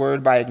God's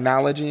word by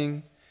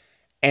acknowledging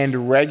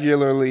and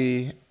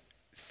regularly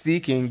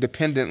seeking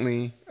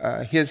dependently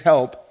His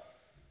help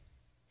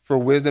for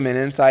wisdom and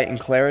insight and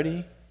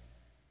clarity,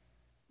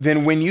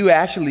 then when you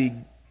actually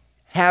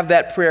have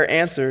that prayer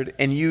answered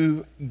and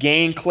you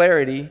gain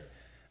clarity,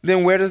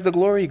 then where does the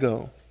glory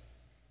go?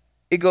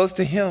 It goes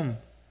to Him.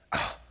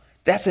 Oh,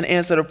 that's an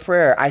answer to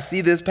prayer. I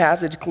see this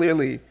passage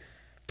clearly.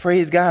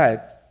 Praise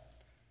God.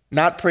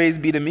 Not praise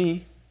be to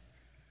me.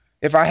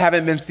 If I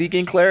haven't been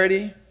seeking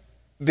clarity,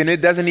 then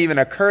it doesn't even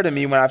occur to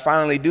me when I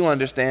finally do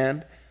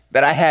understand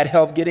that I had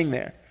help getting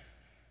there.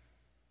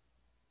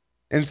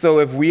 And so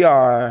if we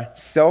are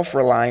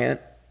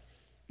self-reliant,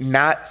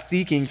 not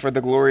seeking for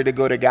the glory to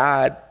go to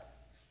God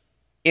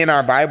in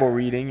our Bible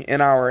reading,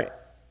 in our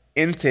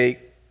intake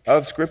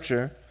of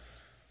Scripture,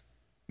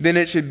 then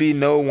it should be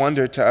no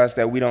wonder to us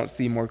that we don't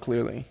see more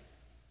clearly.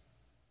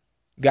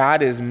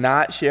 God is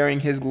not sharing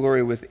his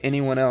glory with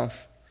anyone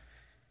else.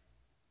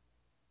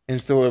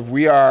 And so if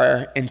we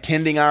are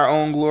intending our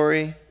own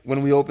glory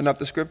when we open up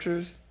the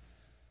Scriptures,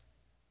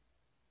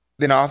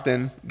 then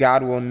often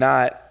God will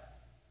not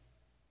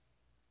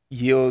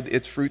yield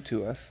its fruit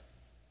to us.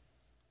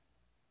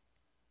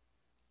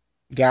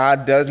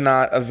 God does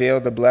not avail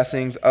the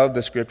blessings of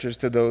the Scriptures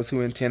to those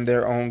who intend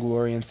their own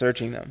glory in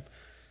searching them.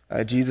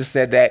 Jesus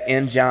said that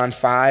in John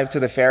 5 to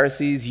the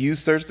Pharisees, you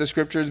search the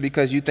Scriptures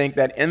because you think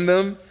that in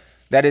them,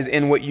 that is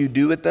in what you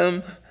do with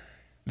them,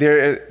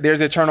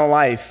 there's eternal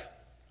life.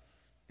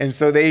 And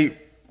so they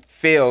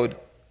failed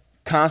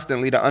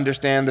constantly to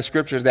understand the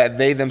Scriptures that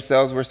they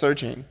themselves were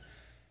searching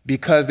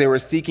because they were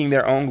seeking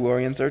their own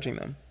glory in searching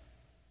them.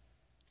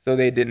 So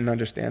they didn't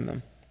understand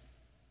them.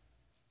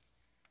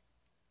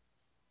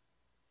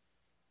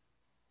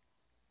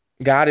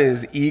 God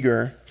is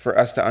eager for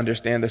us to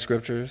understand the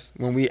Scriptures.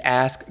 When we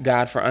ask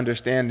God for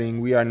understanding,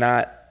 we are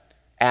not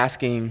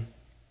asking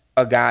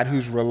a God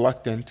who's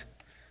reluctant,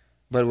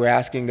 but we're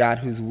asking God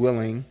who's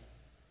willing.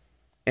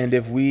 And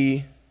if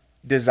we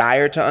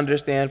desire to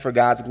understand for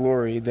God's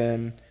glory,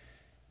 then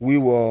we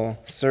will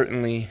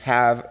certainly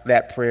have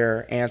that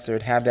prayer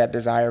answered, have that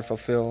desire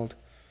fulfilled.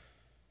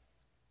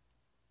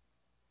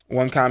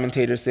 One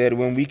commentator said,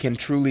 when we can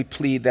truly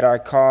plead that our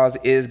cause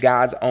is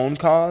God's own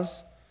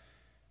cause,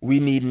 we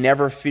need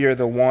never fear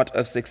the want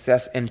of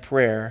success in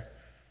prayer,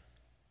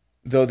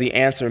 though the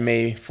answer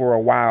may for a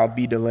while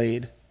be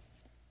delayed.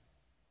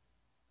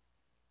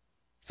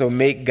 So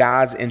make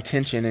God's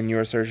intention in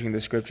your searching the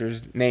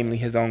Scriptures, namely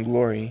his own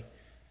glory,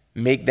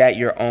 make that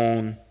your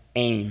own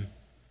aim,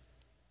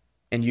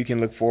 and you can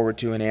look forward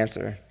to an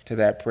answer to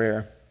that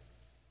prayer.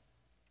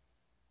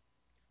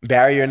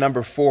 Barrier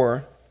number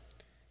 4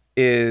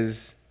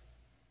 is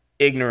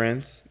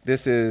ignorance.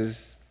 This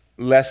is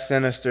less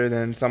sinister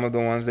than some of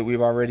the ones that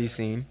we've already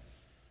seen.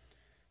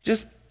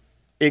 Just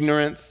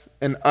ignorance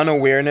and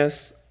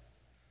unawareness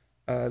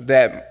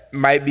that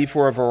might be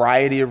for a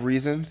variety of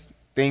reasons,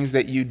 things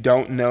that you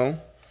don't know.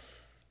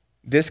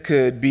 This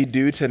could be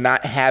due to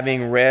not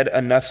having read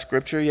enough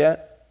Scripture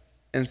yet,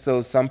 and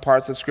so some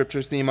parts of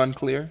Scripture seem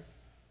unclear.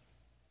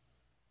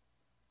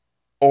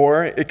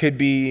 Or it could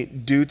be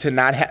due to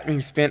not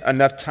having spent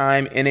enough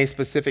time in a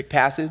specific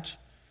passage.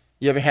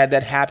 You ever had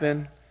that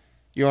happen?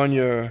 You're on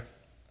your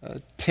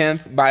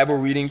 10th Bible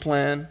reading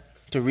plan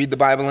to read the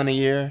Bible in a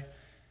year,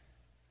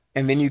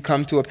 and then you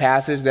come to a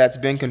passage that's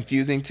been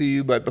confusing to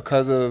you, but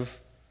because of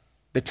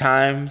the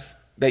times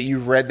that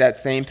you've read that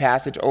same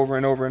passage over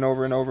and over and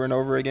over and over and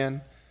over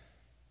again,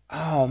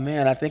 oh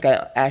man, I think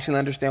I actually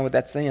understand what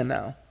that's saying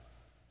now.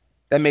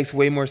 That makes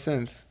way more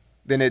sense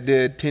than it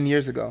did 10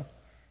 years ago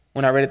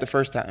when I read it the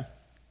first time.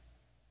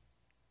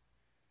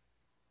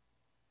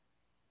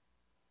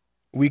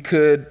 We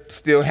could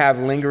still have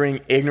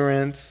lingering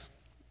ignorance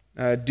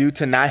due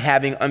to not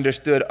having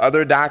understood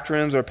other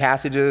doctrines or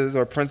passages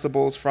or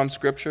principles from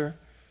Scripture.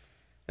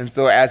 And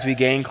so as we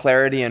gain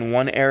clarity in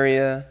one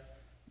area,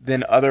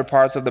 then other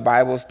parts of the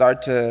Bible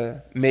start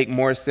to make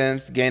more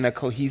sense, gain a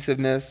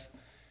cohesiveness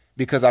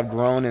because I've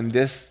grown in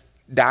this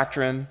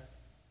doctrine.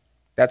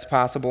 That's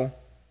possible.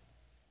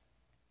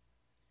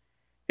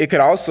 It could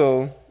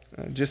also,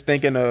 just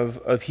thinking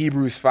of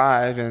Hebrews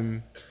 5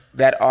 and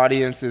that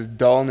audience's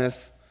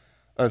dullness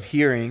of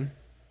hearing,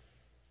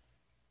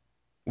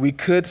 we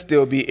could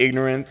still be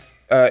ignorant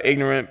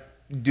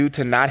due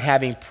to not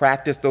having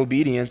practiced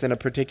obedience in a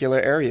particular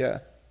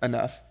area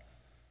enough.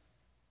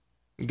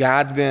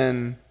 God's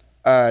been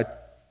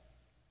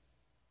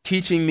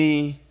teaching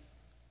me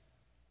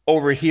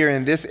over here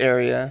in this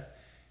area,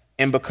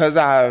 and because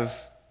I've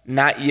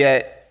not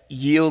yet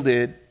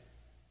yielded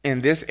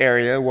in this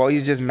area, well,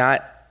 he's just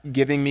not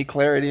giving me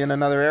clarity in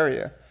another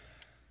area.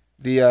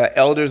 The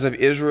elders of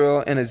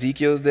Israel in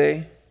Ezekiel's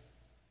day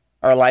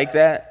are like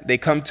that. They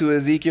come to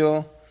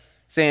Ezekiel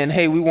saying,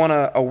 hey, we want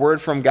a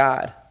word from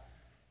God.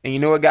 And you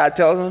know what God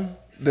tells them?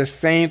 The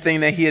same thing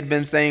that he had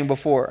been saying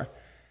before.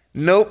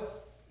 Nope,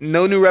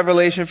 no new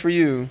revelation for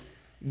you.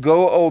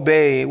 Go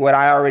obey what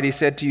I already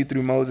said to you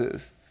through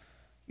Moses.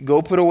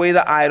 Go put away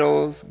the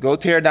idols, go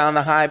tear down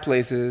the high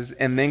places,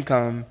 and then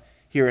come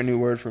hear a new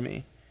word from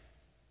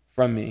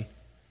me.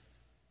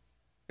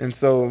 And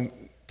so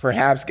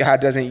perhaps God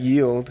doesn't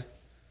yield,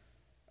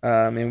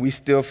 and we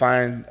still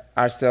find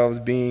ourselves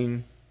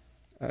being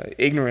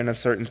ignorant of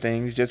certain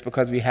things just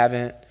because we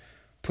haven't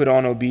put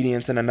on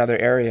obedience in another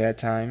area at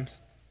times.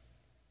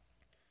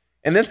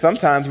 And then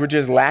sometimes we're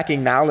just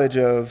lacking knowledge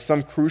of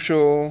some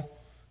crucial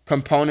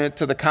component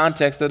to the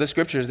context of the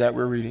Scriptures that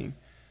we're reading.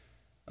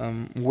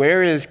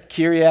 Where is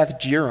Kiriath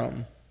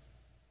Jearim?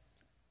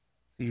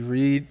 So you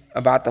read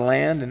about the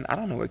land, and I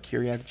don't know what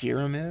Kiriath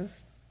Jearim is.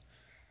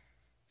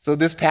 So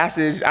this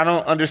passage, I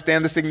don't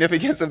understand the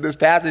significance of this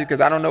passage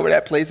because I don't know where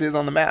that place is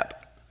on the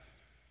map.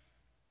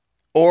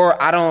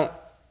 Or I don't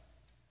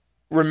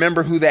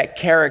remember who that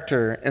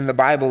character in the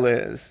Bible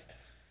is.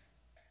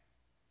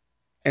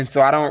 And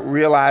so I don't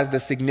realize the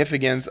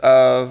significance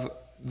of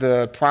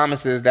the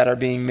promises that are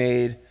being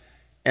made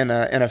in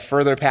a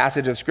further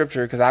passage of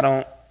Scripture because I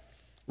don't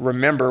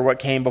remember what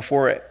came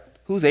before it.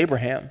 Who's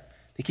Abraham?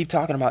 They keep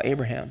talking about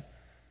Abraham.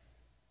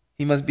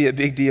 He must be a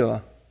big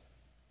deal.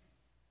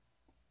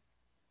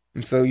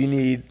 And so you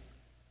need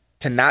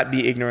to not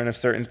be ignorant of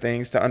certain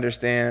things to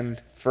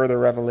understand further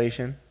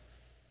revelation.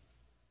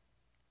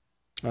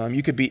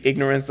 You could be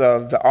ignorance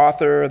of the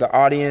author, the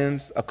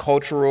audience, a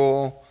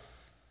cultural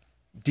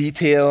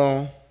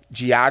detail,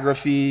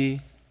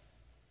 geography.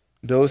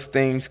 Those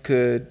things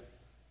could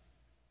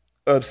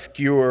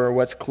obscure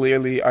what's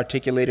clearly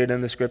articulated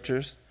in the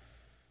Scriptures.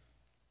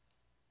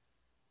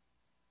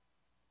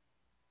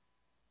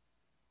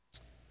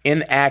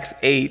 In Acts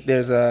 8,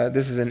 this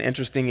is an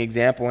interesting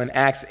example. In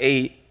Acts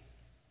 8,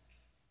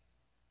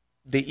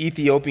 the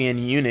Ethiopian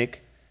eunuch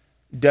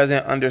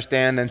doesn't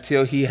understand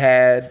until he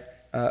had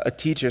a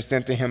teacher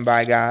sent to him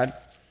by God,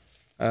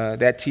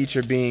 that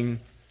teacher being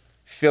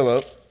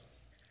Philip.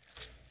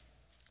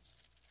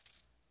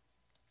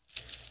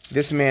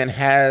 This man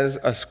has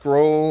a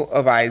scroll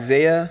of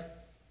Isaiah.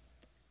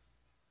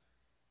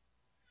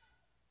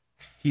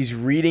 He's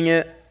reading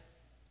it,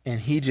 and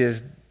he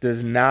just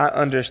does not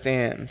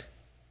understand.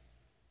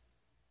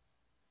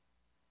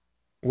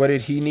 What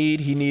did he need?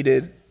 He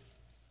needed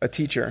a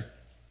teacher.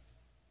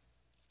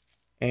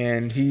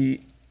 And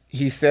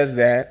he says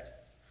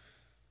that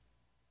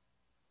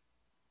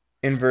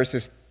in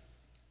verses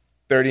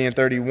 30 and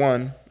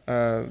 31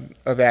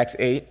 of Acts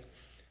 8.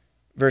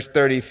 Verse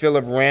 30,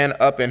 Philip ran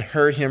up and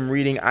heard him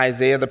reading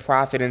Isaiah the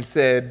prophet and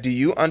said, "Do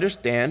you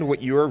understand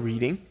what you are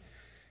reading?"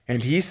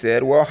 And he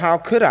said, "Well, how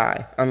could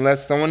I,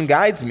 unless someone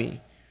guides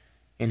me?"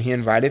 And he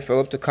invited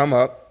Philip to come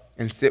up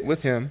and sit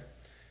with him.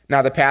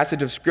 Now the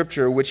passage of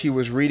Scripture which he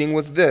was reading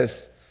was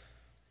this: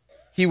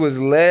 "He was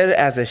led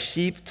as a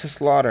sheep to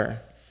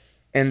slaughter,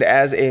 and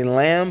as a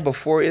lamb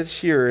before its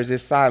shearers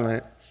is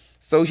silent,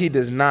 so he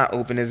does not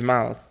open his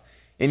mouth.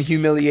 In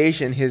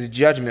humiliation his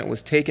judgment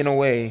was taken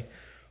away.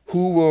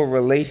 Who will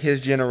relate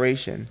his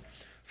generation?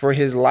 For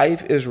his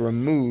life is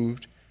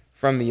removed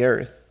from the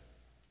earth."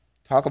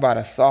 Talk about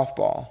a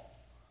softball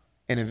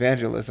in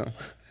evangelism.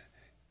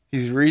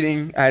 He's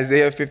reading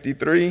Isaiah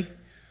 53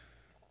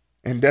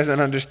 and doesn't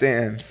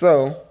understand.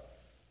 So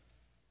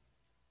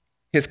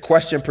his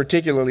question,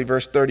 particularly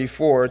verse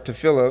 34 to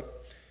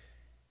Philip,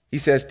 he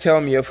says,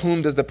 "Tell me, of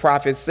whom does the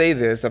prophet say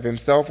this, of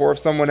himself or of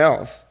someone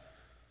else?"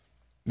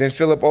 Then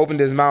Philip opened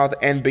his mouth,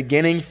 and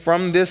beginning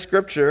from this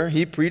scripture,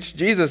 he preached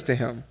Jesus to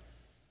him.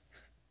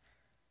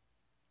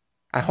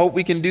 I hope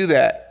we can do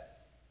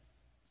that.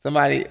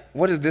 Somebody,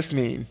 what does this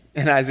mean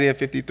in Isaiah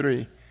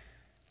 53?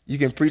 You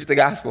can preach the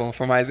gospel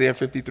from Isaiah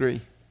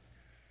 53.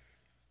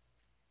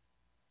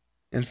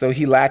 And so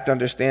he lacked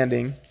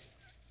understanding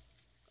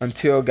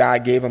until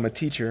God gave him a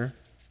teacher.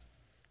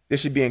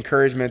 This should be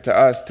encouragement to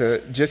us to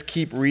just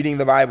keep reading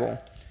the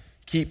Bible.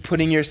 Keep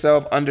putting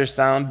yourself under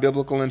sound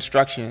biblical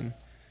instruction,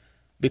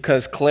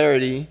 because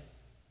clarity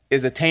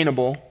is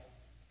attainable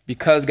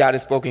because God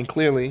has spoken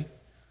clearly.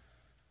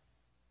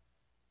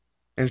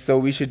 And so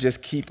we should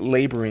just keep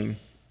laboring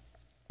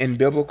in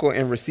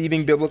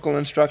receiving biblical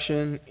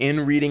instruction,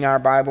 in reading our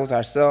Bibles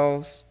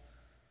ourselves.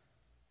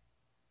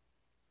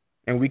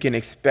 And we can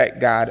expect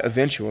God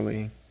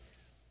eventually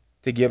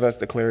to give us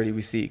the clarity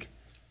we seek.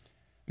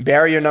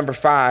 Barrier number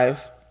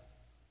 5,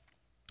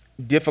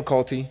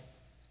 difficulty.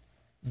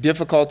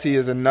 Difficulty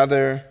is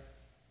another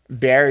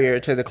barrier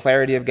to the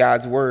clarity of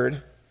God's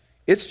word.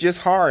 It's just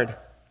hard.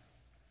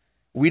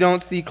 We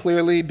don't see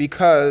clearly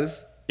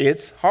because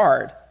it's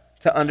hard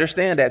to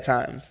understand at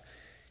times.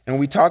 And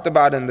we talked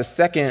about in the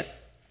second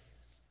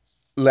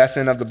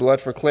lesson of the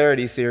Blood for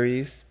Clarity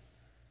series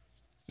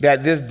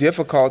that this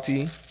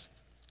difficulty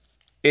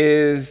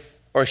is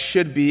or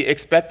should be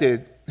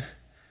expected.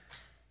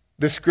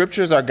 The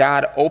scriptures are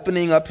God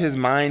opening up his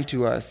mind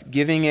to us,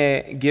 giving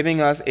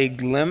us a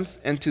glimpse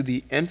into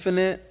the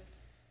infinite,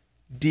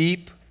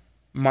 deep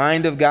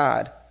mind of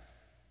God.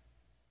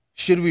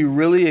 Should we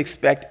really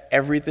expect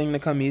everything to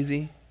come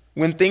easy?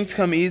 When things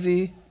come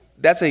easy,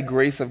 that's a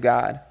grace of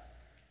God,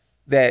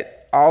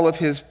 that all of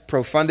his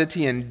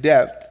profundity and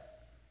depth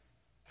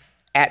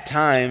at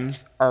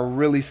times are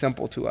really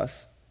simple to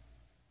us.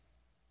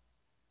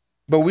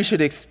 But we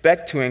should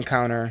expect to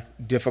encounter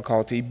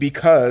difficulty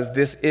because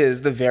this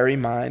is the very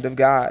mind of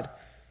God,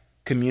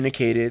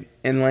 communicated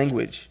in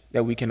language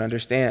that we can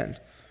understand.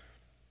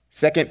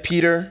 2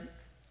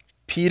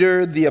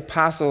 Peter the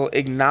apostle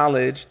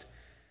acknowledged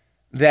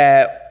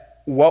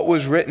that what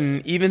was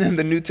written, even in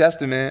the New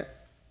Testament,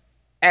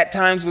 at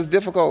times was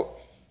difficult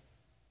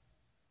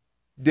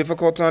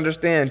to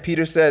understand.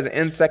 Peter says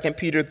in 2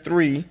 Peter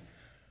 3,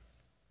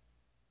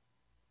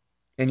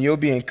 and you'll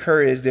be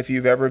encouraged if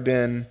you've ever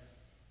been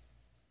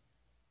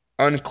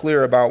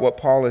unclear about what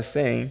Paul is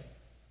saying.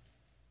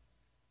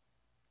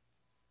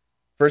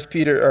 2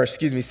 Peter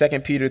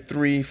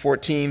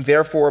 3:14,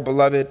 "Therefore,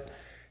 beloved,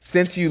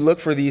 since you look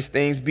for these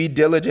things, be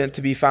diligent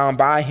to be found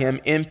by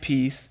him in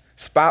peace,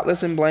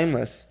 spotless and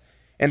blameless,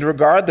 and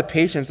regard the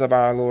patience of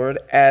our Lord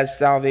as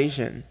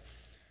salvation,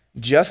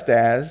 just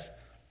as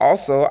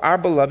also our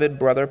beloved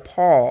brother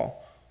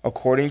Paul,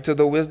 according to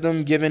the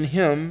wisdom given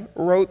him,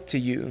 wrote to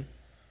you,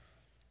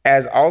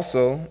 as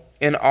also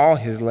in all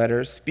his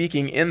letters,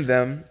 speaking in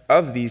them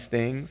of these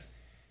things,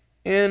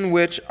 in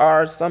which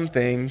are some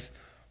things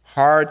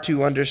hard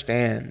to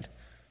understand,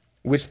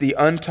 which the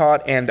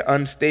untaught and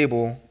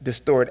unstable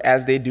distort,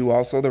 as they do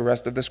also the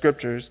rest of the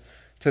scriptures,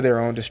 to their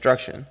own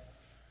destruction.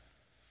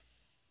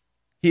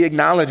 He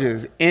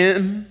acknowledges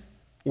in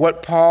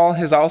what Paul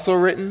has also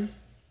written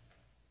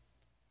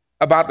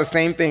about the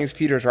same things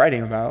Peter's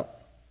writing about.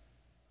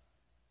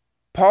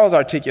 Paul's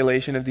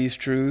articulation of these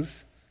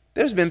truths,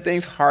 there's been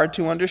things hard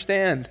to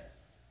understand.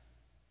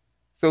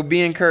 So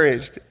be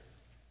encouraged.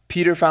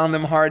 Peter found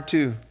them hard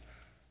too.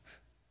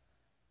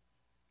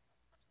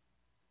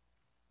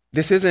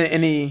 This isn't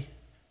any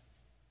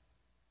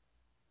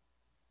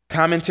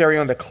commentary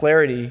on the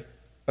clarity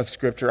of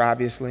Scripture,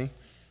 obviously,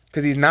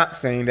 because he's not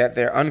saying that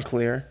they're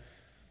unclear.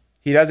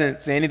 He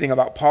doesn't say anything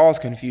about Paul's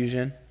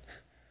confusion.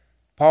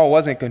 Paul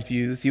wasn't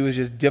confused. He was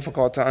just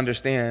difficult to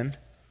understand.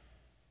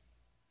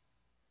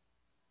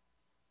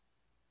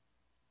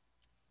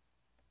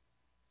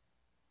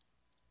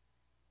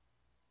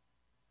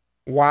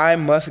 Why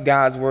must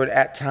God's word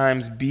at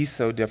times be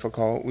so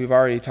difficult? We've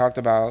already talked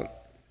about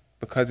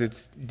because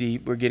it's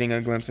deep. We're getting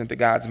a glimpse into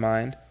God's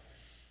mind.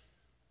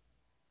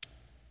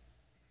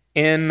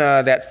 In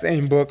that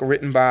same book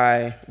written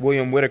by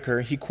William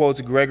Whitaker, he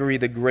quotes Gregory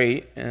the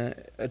Great,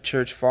 a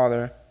church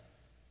father,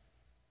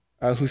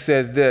 who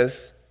says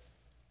this.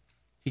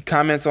 He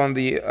comments on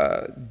the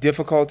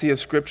difficulty of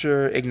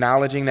Scripture,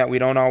 acknowledging that we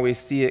don't always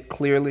see it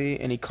clearly,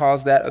 and he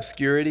calls that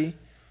obscurity.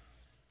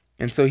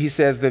 And so he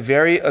says, the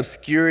very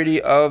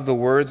obscurity of the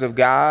words of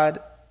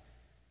God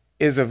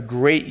is of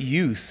great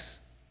use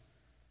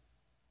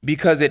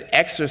because it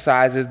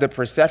exercises the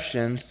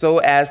perception so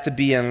as to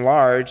be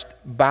enlarged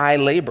by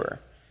labor,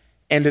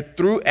 and to,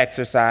 through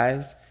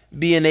exercise,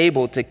 be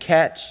enabled to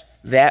catch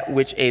that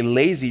which a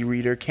lazy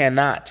reader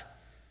cannot.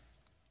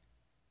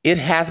 It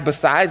hath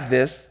besides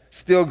this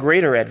still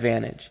greater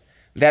advantage,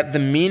 that the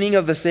meaning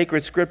of the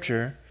sacred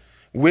Scripture,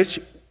 which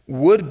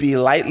would be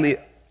lightly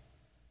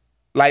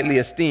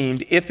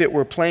esteemed if it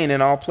were plain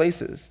in all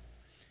places,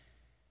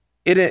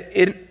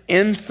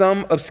 in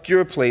some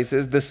obscure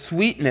places, the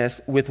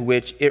sweetness with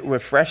which it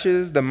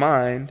refreshes the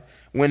mind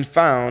when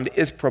found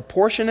is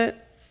proportionate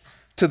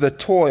to the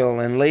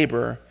toil and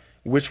labor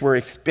which were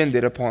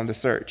expended upon the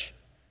search.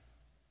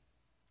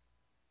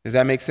 Does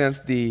that make sense?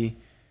 The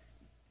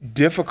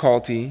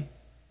difficulty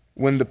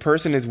when the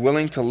person is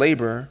willing to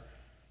labor,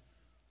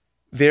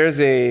 there's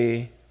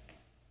a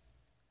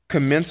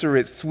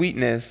commensurate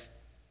sweetness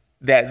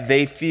that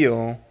they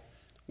feel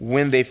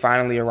when they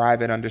finally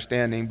arrive at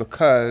understanding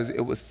because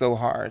it was so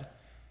hard.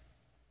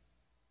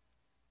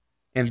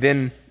 And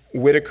then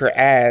Whitaker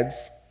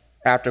adds,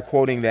 after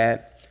quoting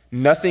that,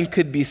 nothing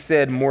could be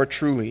said more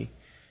truly.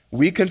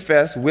 We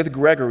confess with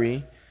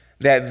Gregory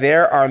that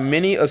there are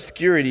many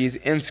obscurities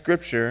in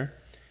Scripture,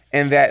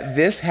 and that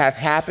this hath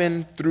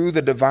happened through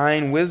the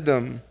divine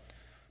wisdom,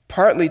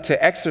 partly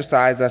to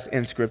exercise us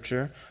in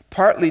Scripture,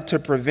 partly to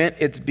prevent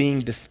its being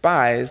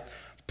despised,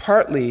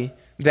 partly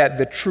that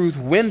the truth,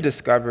 when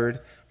discovered,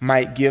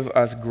 might give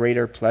us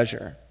greater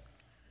pleasure.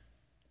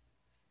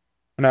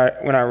 When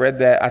I read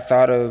that, I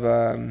thought of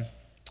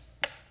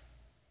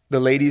the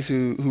ladies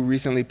who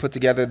recently put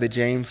together the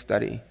James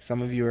study.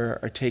 Some of you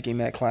are taking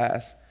that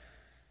class.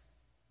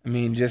 I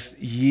mean, just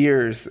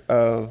years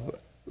of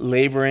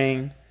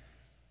laboring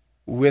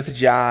with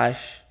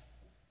Josh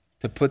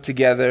to put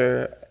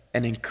together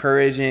an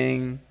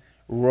encouraging,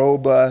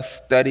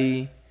 robust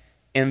study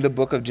in the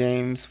book of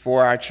James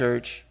for our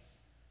church.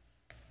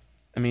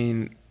 I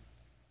mean,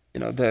 you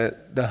know,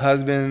 the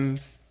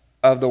husbands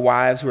of the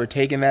wives who are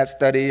taking that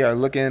study are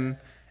looking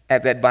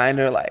at that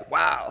binder like,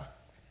 wow,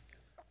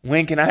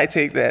 when can I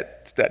take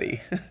that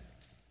study?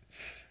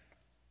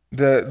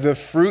 The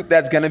fruit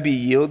that's going to be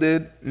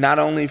yielded not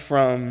only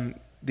from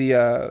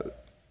the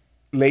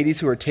ladies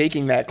who are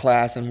taking that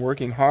class and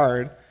working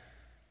hard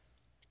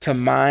to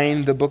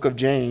mine the book of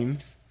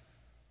James,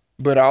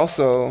 but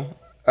also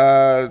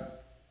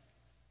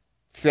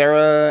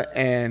Sarah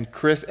and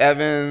Chris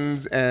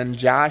Evans and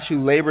Josh, who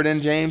labored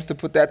in James to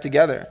put that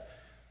together.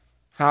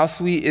 How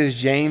sweet is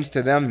James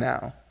to them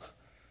now?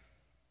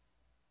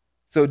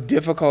 So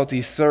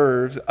difficulty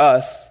serves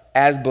us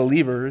as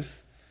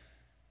believers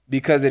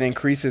because it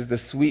increases the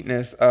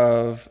sweetness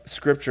of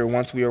Scripture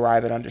once we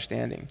arrive at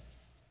understanding.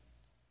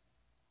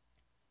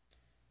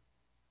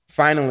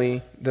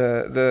 Finally,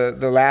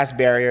 the last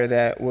barrier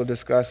that we'll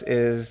discuss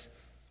is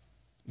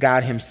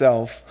God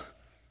himself,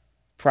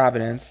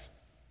 providence.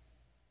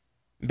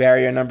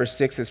 Barrier number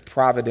 6 is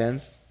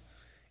providence.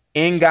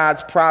 In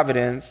God's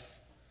providence,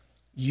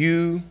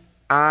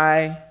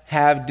 I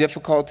have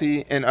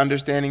difficulty in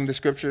understanding the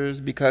Scriptures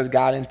because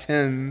God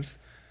intends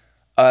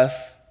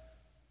us,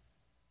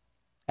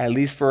 at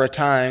least for a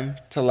time,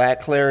 to lack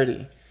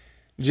clarity.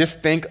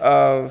 Just think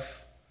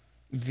of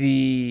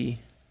the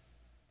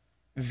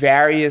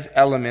various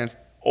elements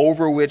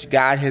over which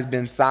God has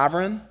been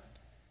sovereign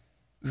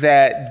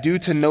that due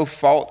to no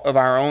fault of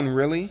our own,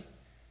 really,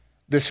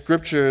 the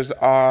scriptures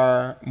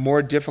are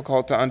more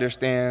difficult to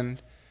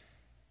understand,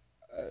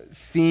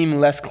 seem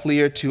less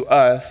clear to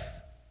us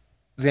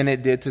than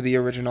it did to the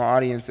original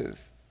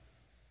audiences.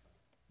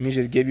 Let me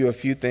just give you a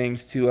few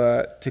things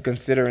to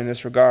consider in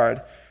this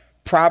regard.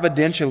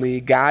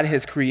 Providentially, God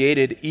has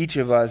created each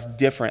of us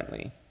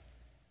differently.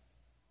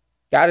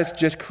 God has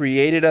just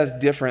created us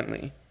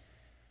differently.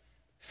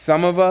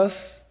 Some of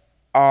us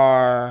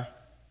are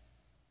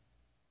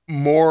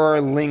more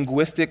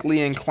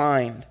linguistically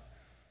inclined,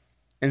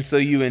 and so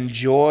you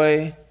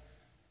enjoy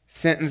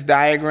sentence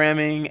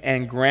diagramming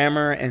and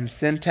grammar and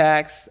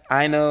syntax.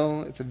 I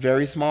know it's a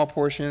very small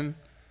portion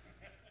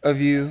of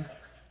you,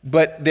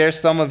 but there's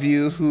some of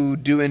you who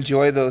do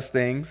enjoy those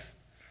things.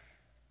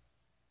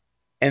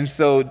 And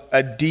so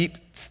a deep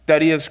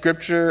study of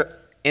Scripture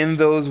in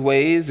those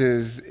ways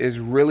is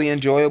really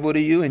enjoyable to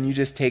you, and you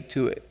just take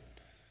to it.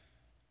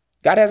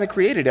 God hasn't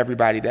created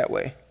everybody that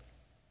way.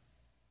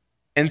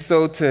 And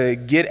so to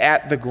get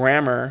at the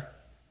grammar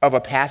of a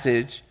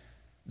passage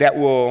that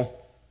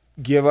will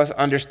give us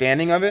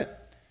understanding of it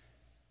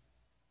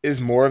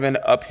is more of an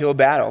uphill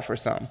battle for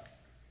some.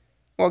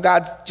 Well,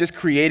 God's just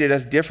created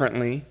us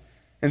differently,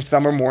 and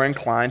some are more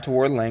inclined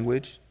toward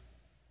language,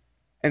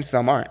 and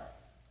some aren't.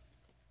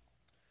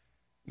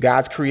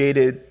 God's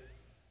created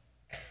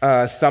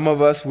some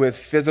of us with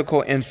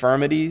physical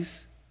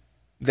infirmities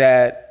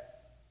that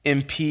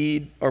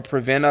impede or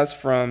prevent us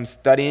from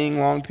studying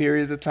long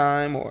periods of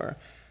time, or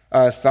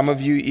some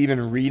of you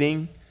even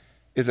reading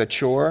is a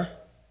chore.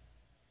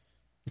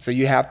 So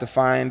you have to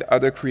find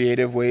other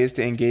creative ways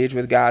to engage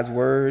with God's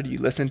word. You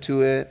listen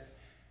to it,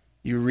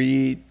 you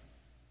read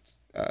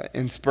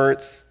in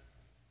spurts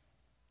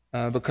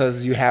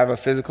because you have a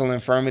physical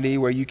infirmity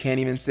where you can't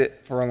even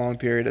sit for a long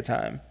period of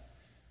time.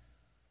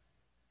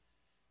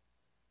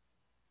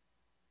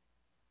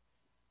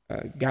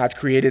 God's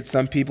created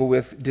some people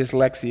with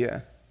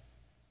dyslexia,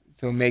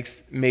 so it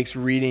makes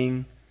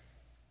reading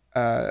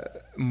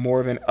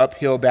more of an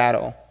uphill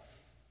battle,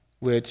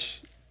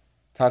 which,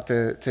 talked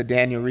to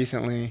Daniel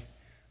recently,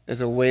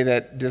 there's a way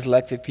that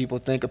dyslexic people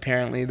think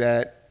apparently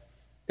that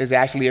is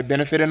actually a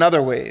benefit in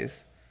other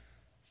ways.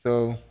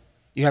 So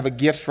you have a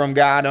gift from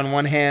God on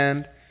one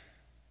hand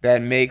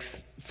that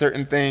makes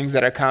certain things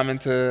that are common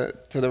to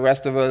the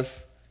rest of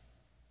us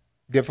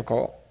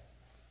difficult.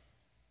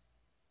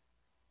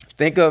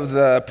 Think of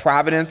the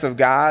providence of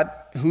God.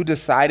 Who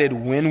decided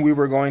when we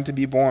were going to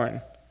be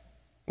born?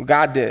 Well,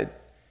 God did.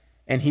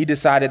 And he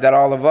decided that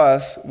all of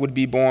us would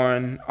be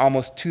born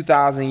almost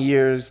 2,000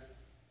 years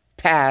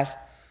past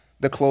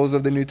the close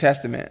of the New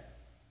Testament.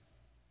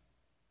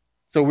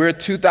 So we're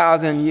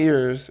 2,000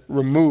 years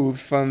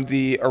removed from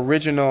the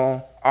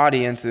original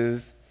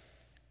audiences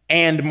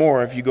and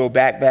more if you go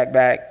back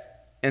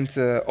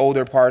into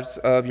older parts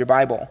of your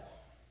Bible.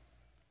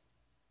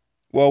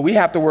 Well, we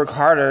have to work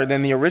harder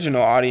than the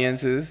original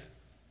audiences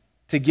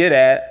to get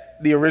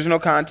at the original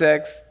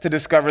context, to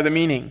discover the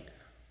meaning.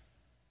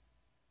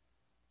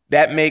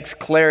 That makes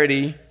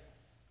clarity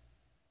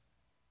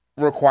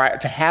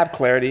required. To have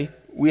clarity,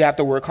 we have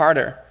to work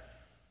harder.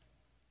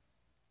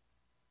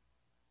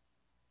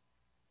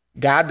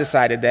 God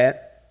decided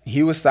that.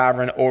 He was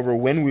sovereign over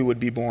when we would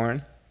be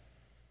born.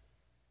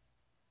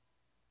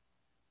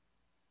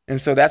 And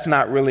so that's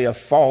not really a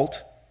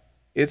fault.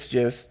 It's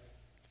just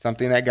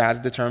something that God's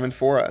determined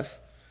for us.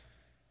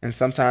 And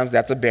sometimes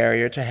that's a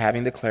barrier to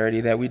having the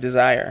clarity that we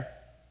desire.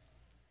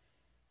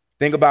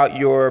 Think about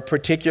your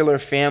particular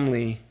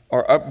family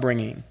or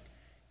upbringing.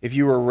 If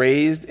you were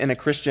raised in a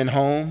Christian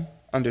home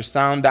under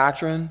sound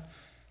doctrine,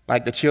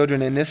 like the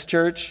children in this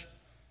church,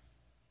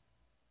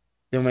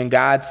 then when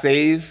God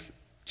saves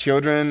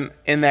children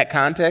in that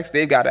context,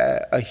 they've got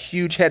a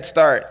huge head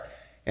start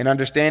in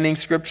understanding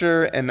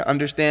Scripture and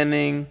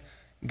understanding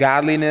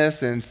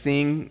godliness and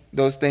seeing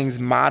those things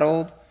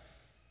modeled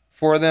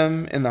for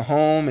them in the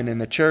home and in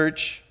the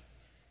church.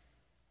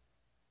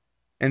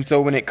 And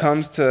so when it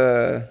comes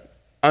to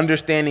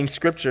understanding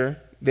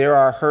Scripture, there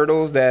are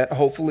hurdles that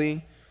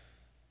hopefully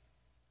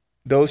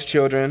those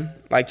children,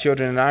 like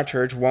children in our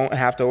church, won't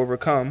have to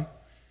overcome.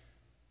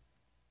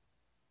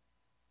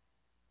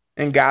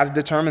 And God's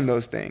determined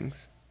those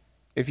things.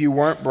 If you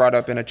weren't brought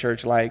up in a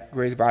church like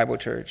Grace Bible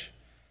Church,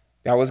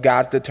 that was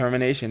God's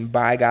determination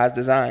by God's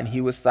design.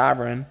 He was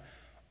sovereign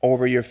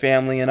over your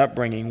family and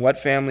upbringing, what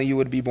family you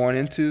would be born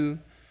into,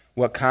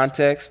 what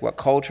context, what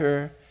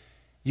culture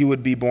you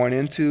would be born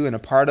into and a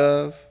part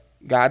of.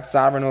 God's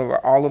sovereign over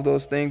all of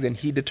those things, and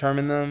he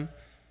determined them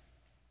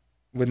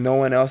with no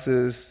one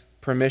else's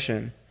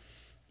permission.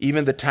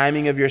 Even the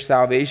timing of your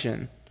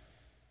salvation,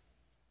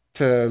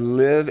 to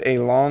live a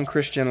long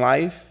Christian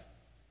life,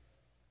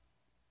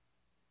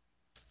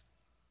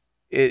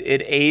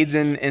 it aids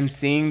in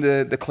seeing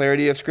the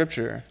clarity of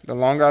Scripture. The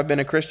longer I've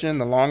been a Christian,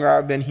 the longer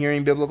I've been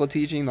hearing biblical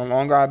teaching, the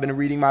longer I've been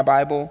reading my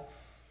Bible,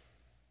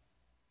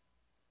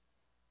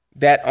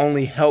 that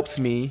only helps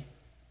me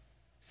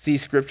see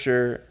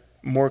Scripture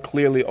more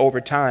clearly over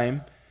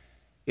time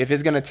If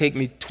it's going to take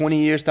me 20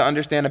 years to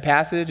understand a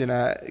passage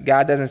and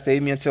God doesn't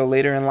save me until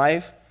later in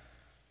life,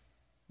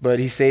 but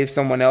he saves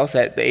someone else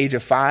at the age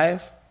of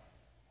 5,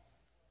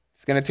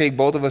 it's going to take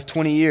both of us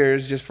 20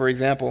 years, just for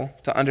example,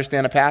 to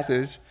understand a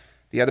passage.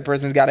 The other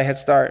person's got a head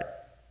start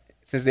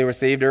since they were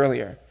saved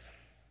earlier.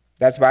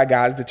 That's by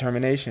God's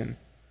determination.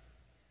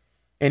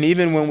 And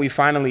even when we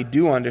finally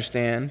do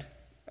understand,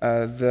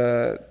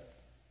 the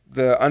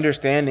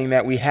understanding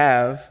that we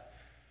have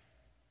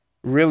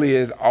really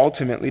is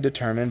ultimately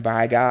determined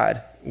by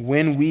God.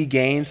 When we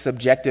gain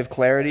subjective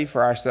clarity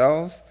for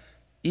ourselves,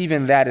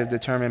 even that is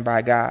determined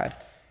by God.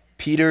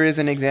 Peter is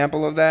an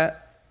example of that.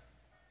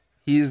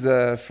 He's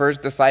the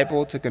first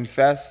disciple to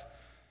confess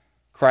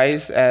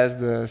Christ as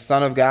the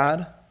Son of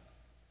God.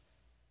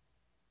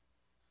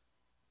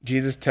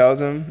 Jesus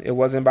tells him it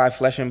wasn't by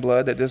flesh and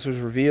blood that this was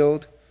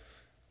revealed.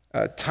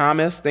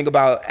 Thomas, think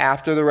about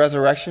after the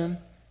resurrection.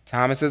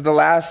 Thomas is the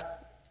last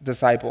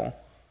disciple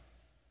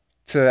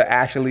to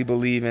actually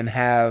believe and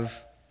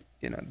have,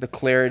 the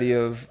clarity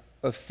of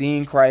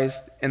seeing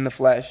Christ in the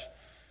flesh.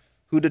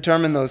 Who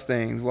determined those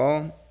things?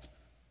 Well,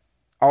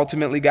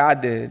 ultimately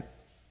God did.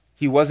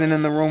 He wasn't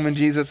in the room when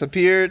Jesus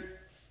appeared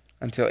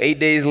until 8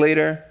 days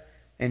later,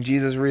 and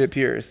Jesus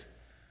reappears.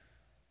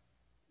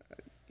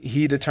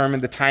 He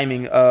determined the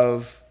timing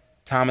of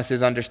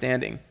Thomas's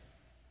understanding.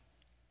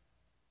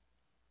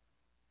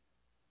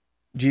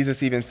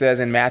 Jesus even says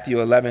in Matthew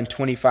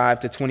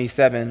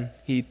 11:25-27,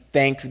 he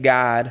thanks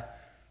God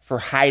for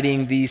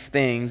hiding these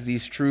things,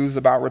 these truths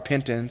about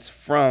repentance,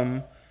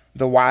 from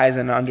the wise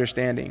and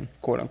understanding,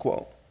 quote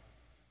unquote,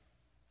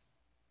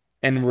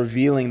 and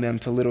revealing them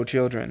to little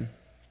children,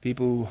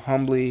 people who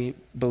humbly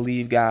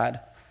believe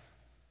God.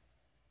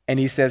 And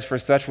he says, for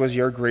such was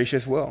your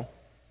gracious will.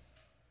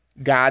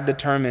 God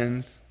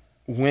determines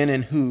when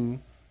and who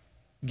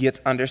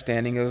gets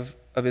understanding of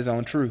his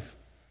own truth.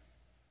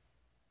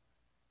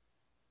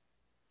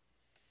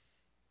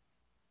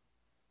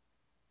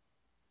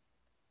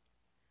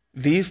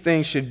 These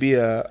things should be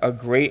a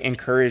great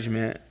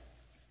encouragement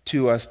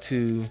to us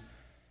to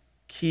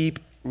keep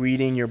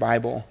reading your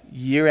Bible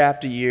year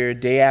after year,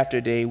 day after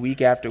day,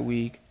 week after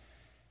week.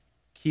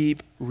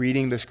 Keep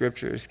reading the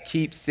scriptures.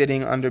 Keep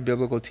sitting under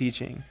biblical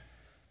teaching.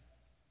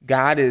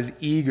 God is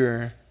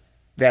eager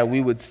that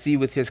we would see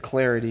with his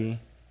clarity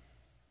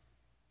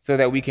so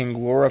that we can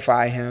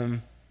glorify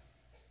him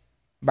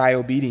by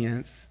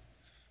obedience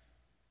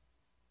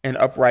and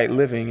upright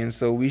living. And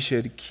so we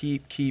should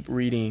keep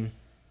reading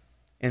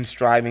and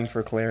striving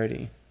for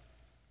clarity.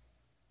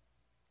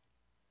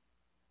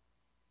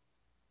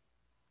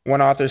 One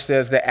author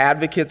says, the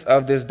advocates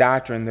of this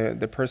doctrine,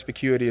 the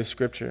perspicuity of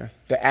Scripture,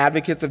 the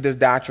advocates of this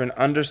doctrine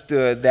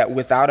understood that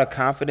without a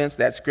confidence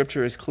that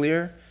Scripture is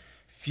clear,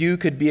 few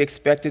could be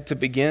expected to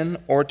begin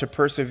or to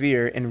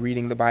persevere in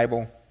reading the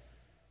Bible.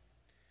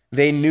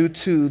 They knew,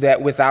 too,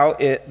 that without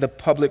it, the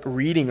public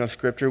reading of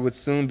Scripture would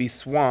soon be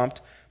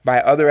swamped by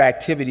other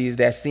activities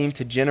that seemed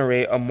to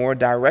generate a more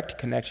direct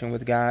connection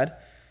with God.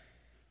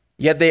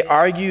 Yet they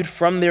argued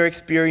from their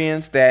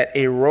experience that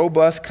a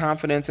robust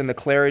confidence in the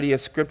clarity of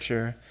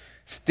Scripture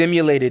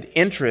stimulated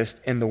interest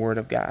in the Word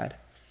of God.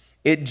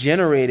 It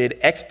generated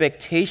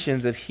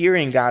expectations of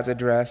hearing God's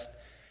address,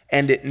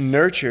 and it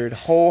nurtured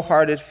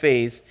wholehearted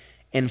faith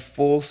in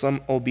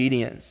fulsome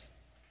obedience.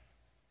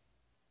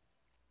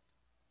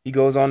 He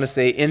goes on to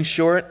say, in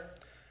short,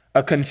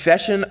 a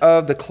confession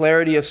of the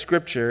clarity of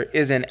Scripture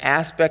is an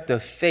aspect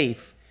of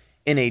faith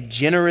in a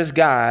generous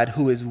God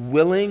who is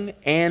willing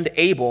and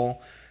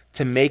able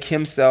to make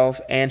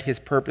himself and his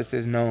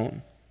purposes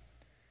known.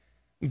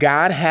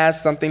 God has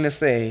something to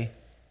say,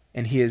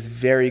 and he is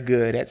very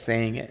good at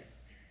saying it.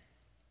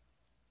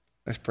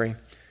 Let's pray.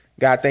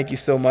 God, thank you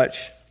so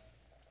much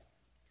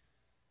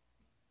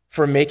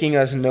for making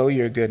us know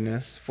your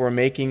goodness, for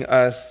making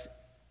us,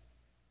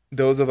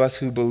 those of us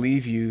who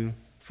believe you,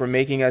 for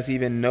making us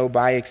even know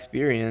by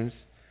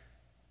experience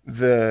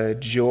the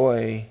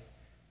joy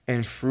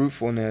and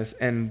fruitfulness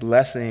and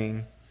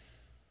blessing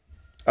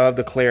of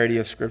the clarity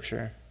of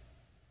Scripture.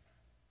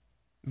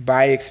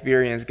 By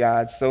experience,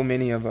 God, so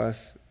many of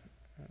us,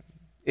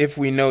 if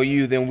we know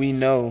you, then we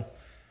know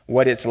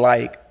what it's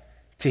like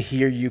to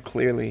hear you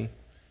clearly.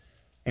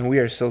 And we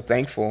are so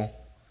thankful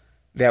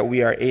that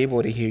we are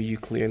able to hear you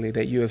clearly,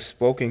 that you have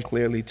spoken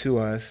clearly to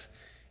us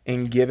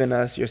and given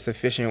us your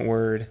sufficient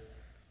word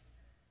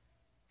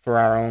for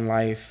our own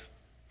life,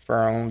 for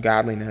our own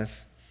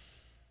godliness.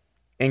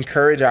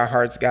 Encourage our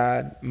hearts,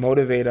 God.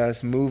 Motivate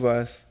us, move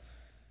us,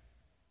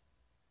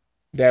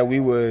 that we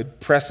would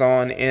press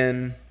on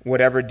in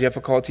whatever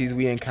difficulties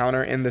we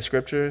encounter in the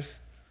Scriptures,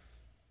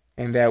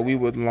 and that we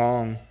would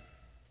long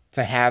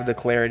to have the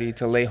clarity,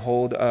 to lay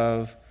hold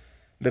of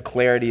the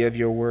clarity of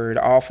your word,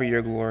 all for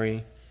your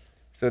glory,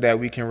 so that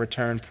we can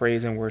return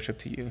praise and worship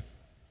to you.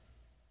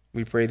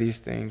 We pray these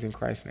things in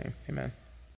Christ's name. Amen.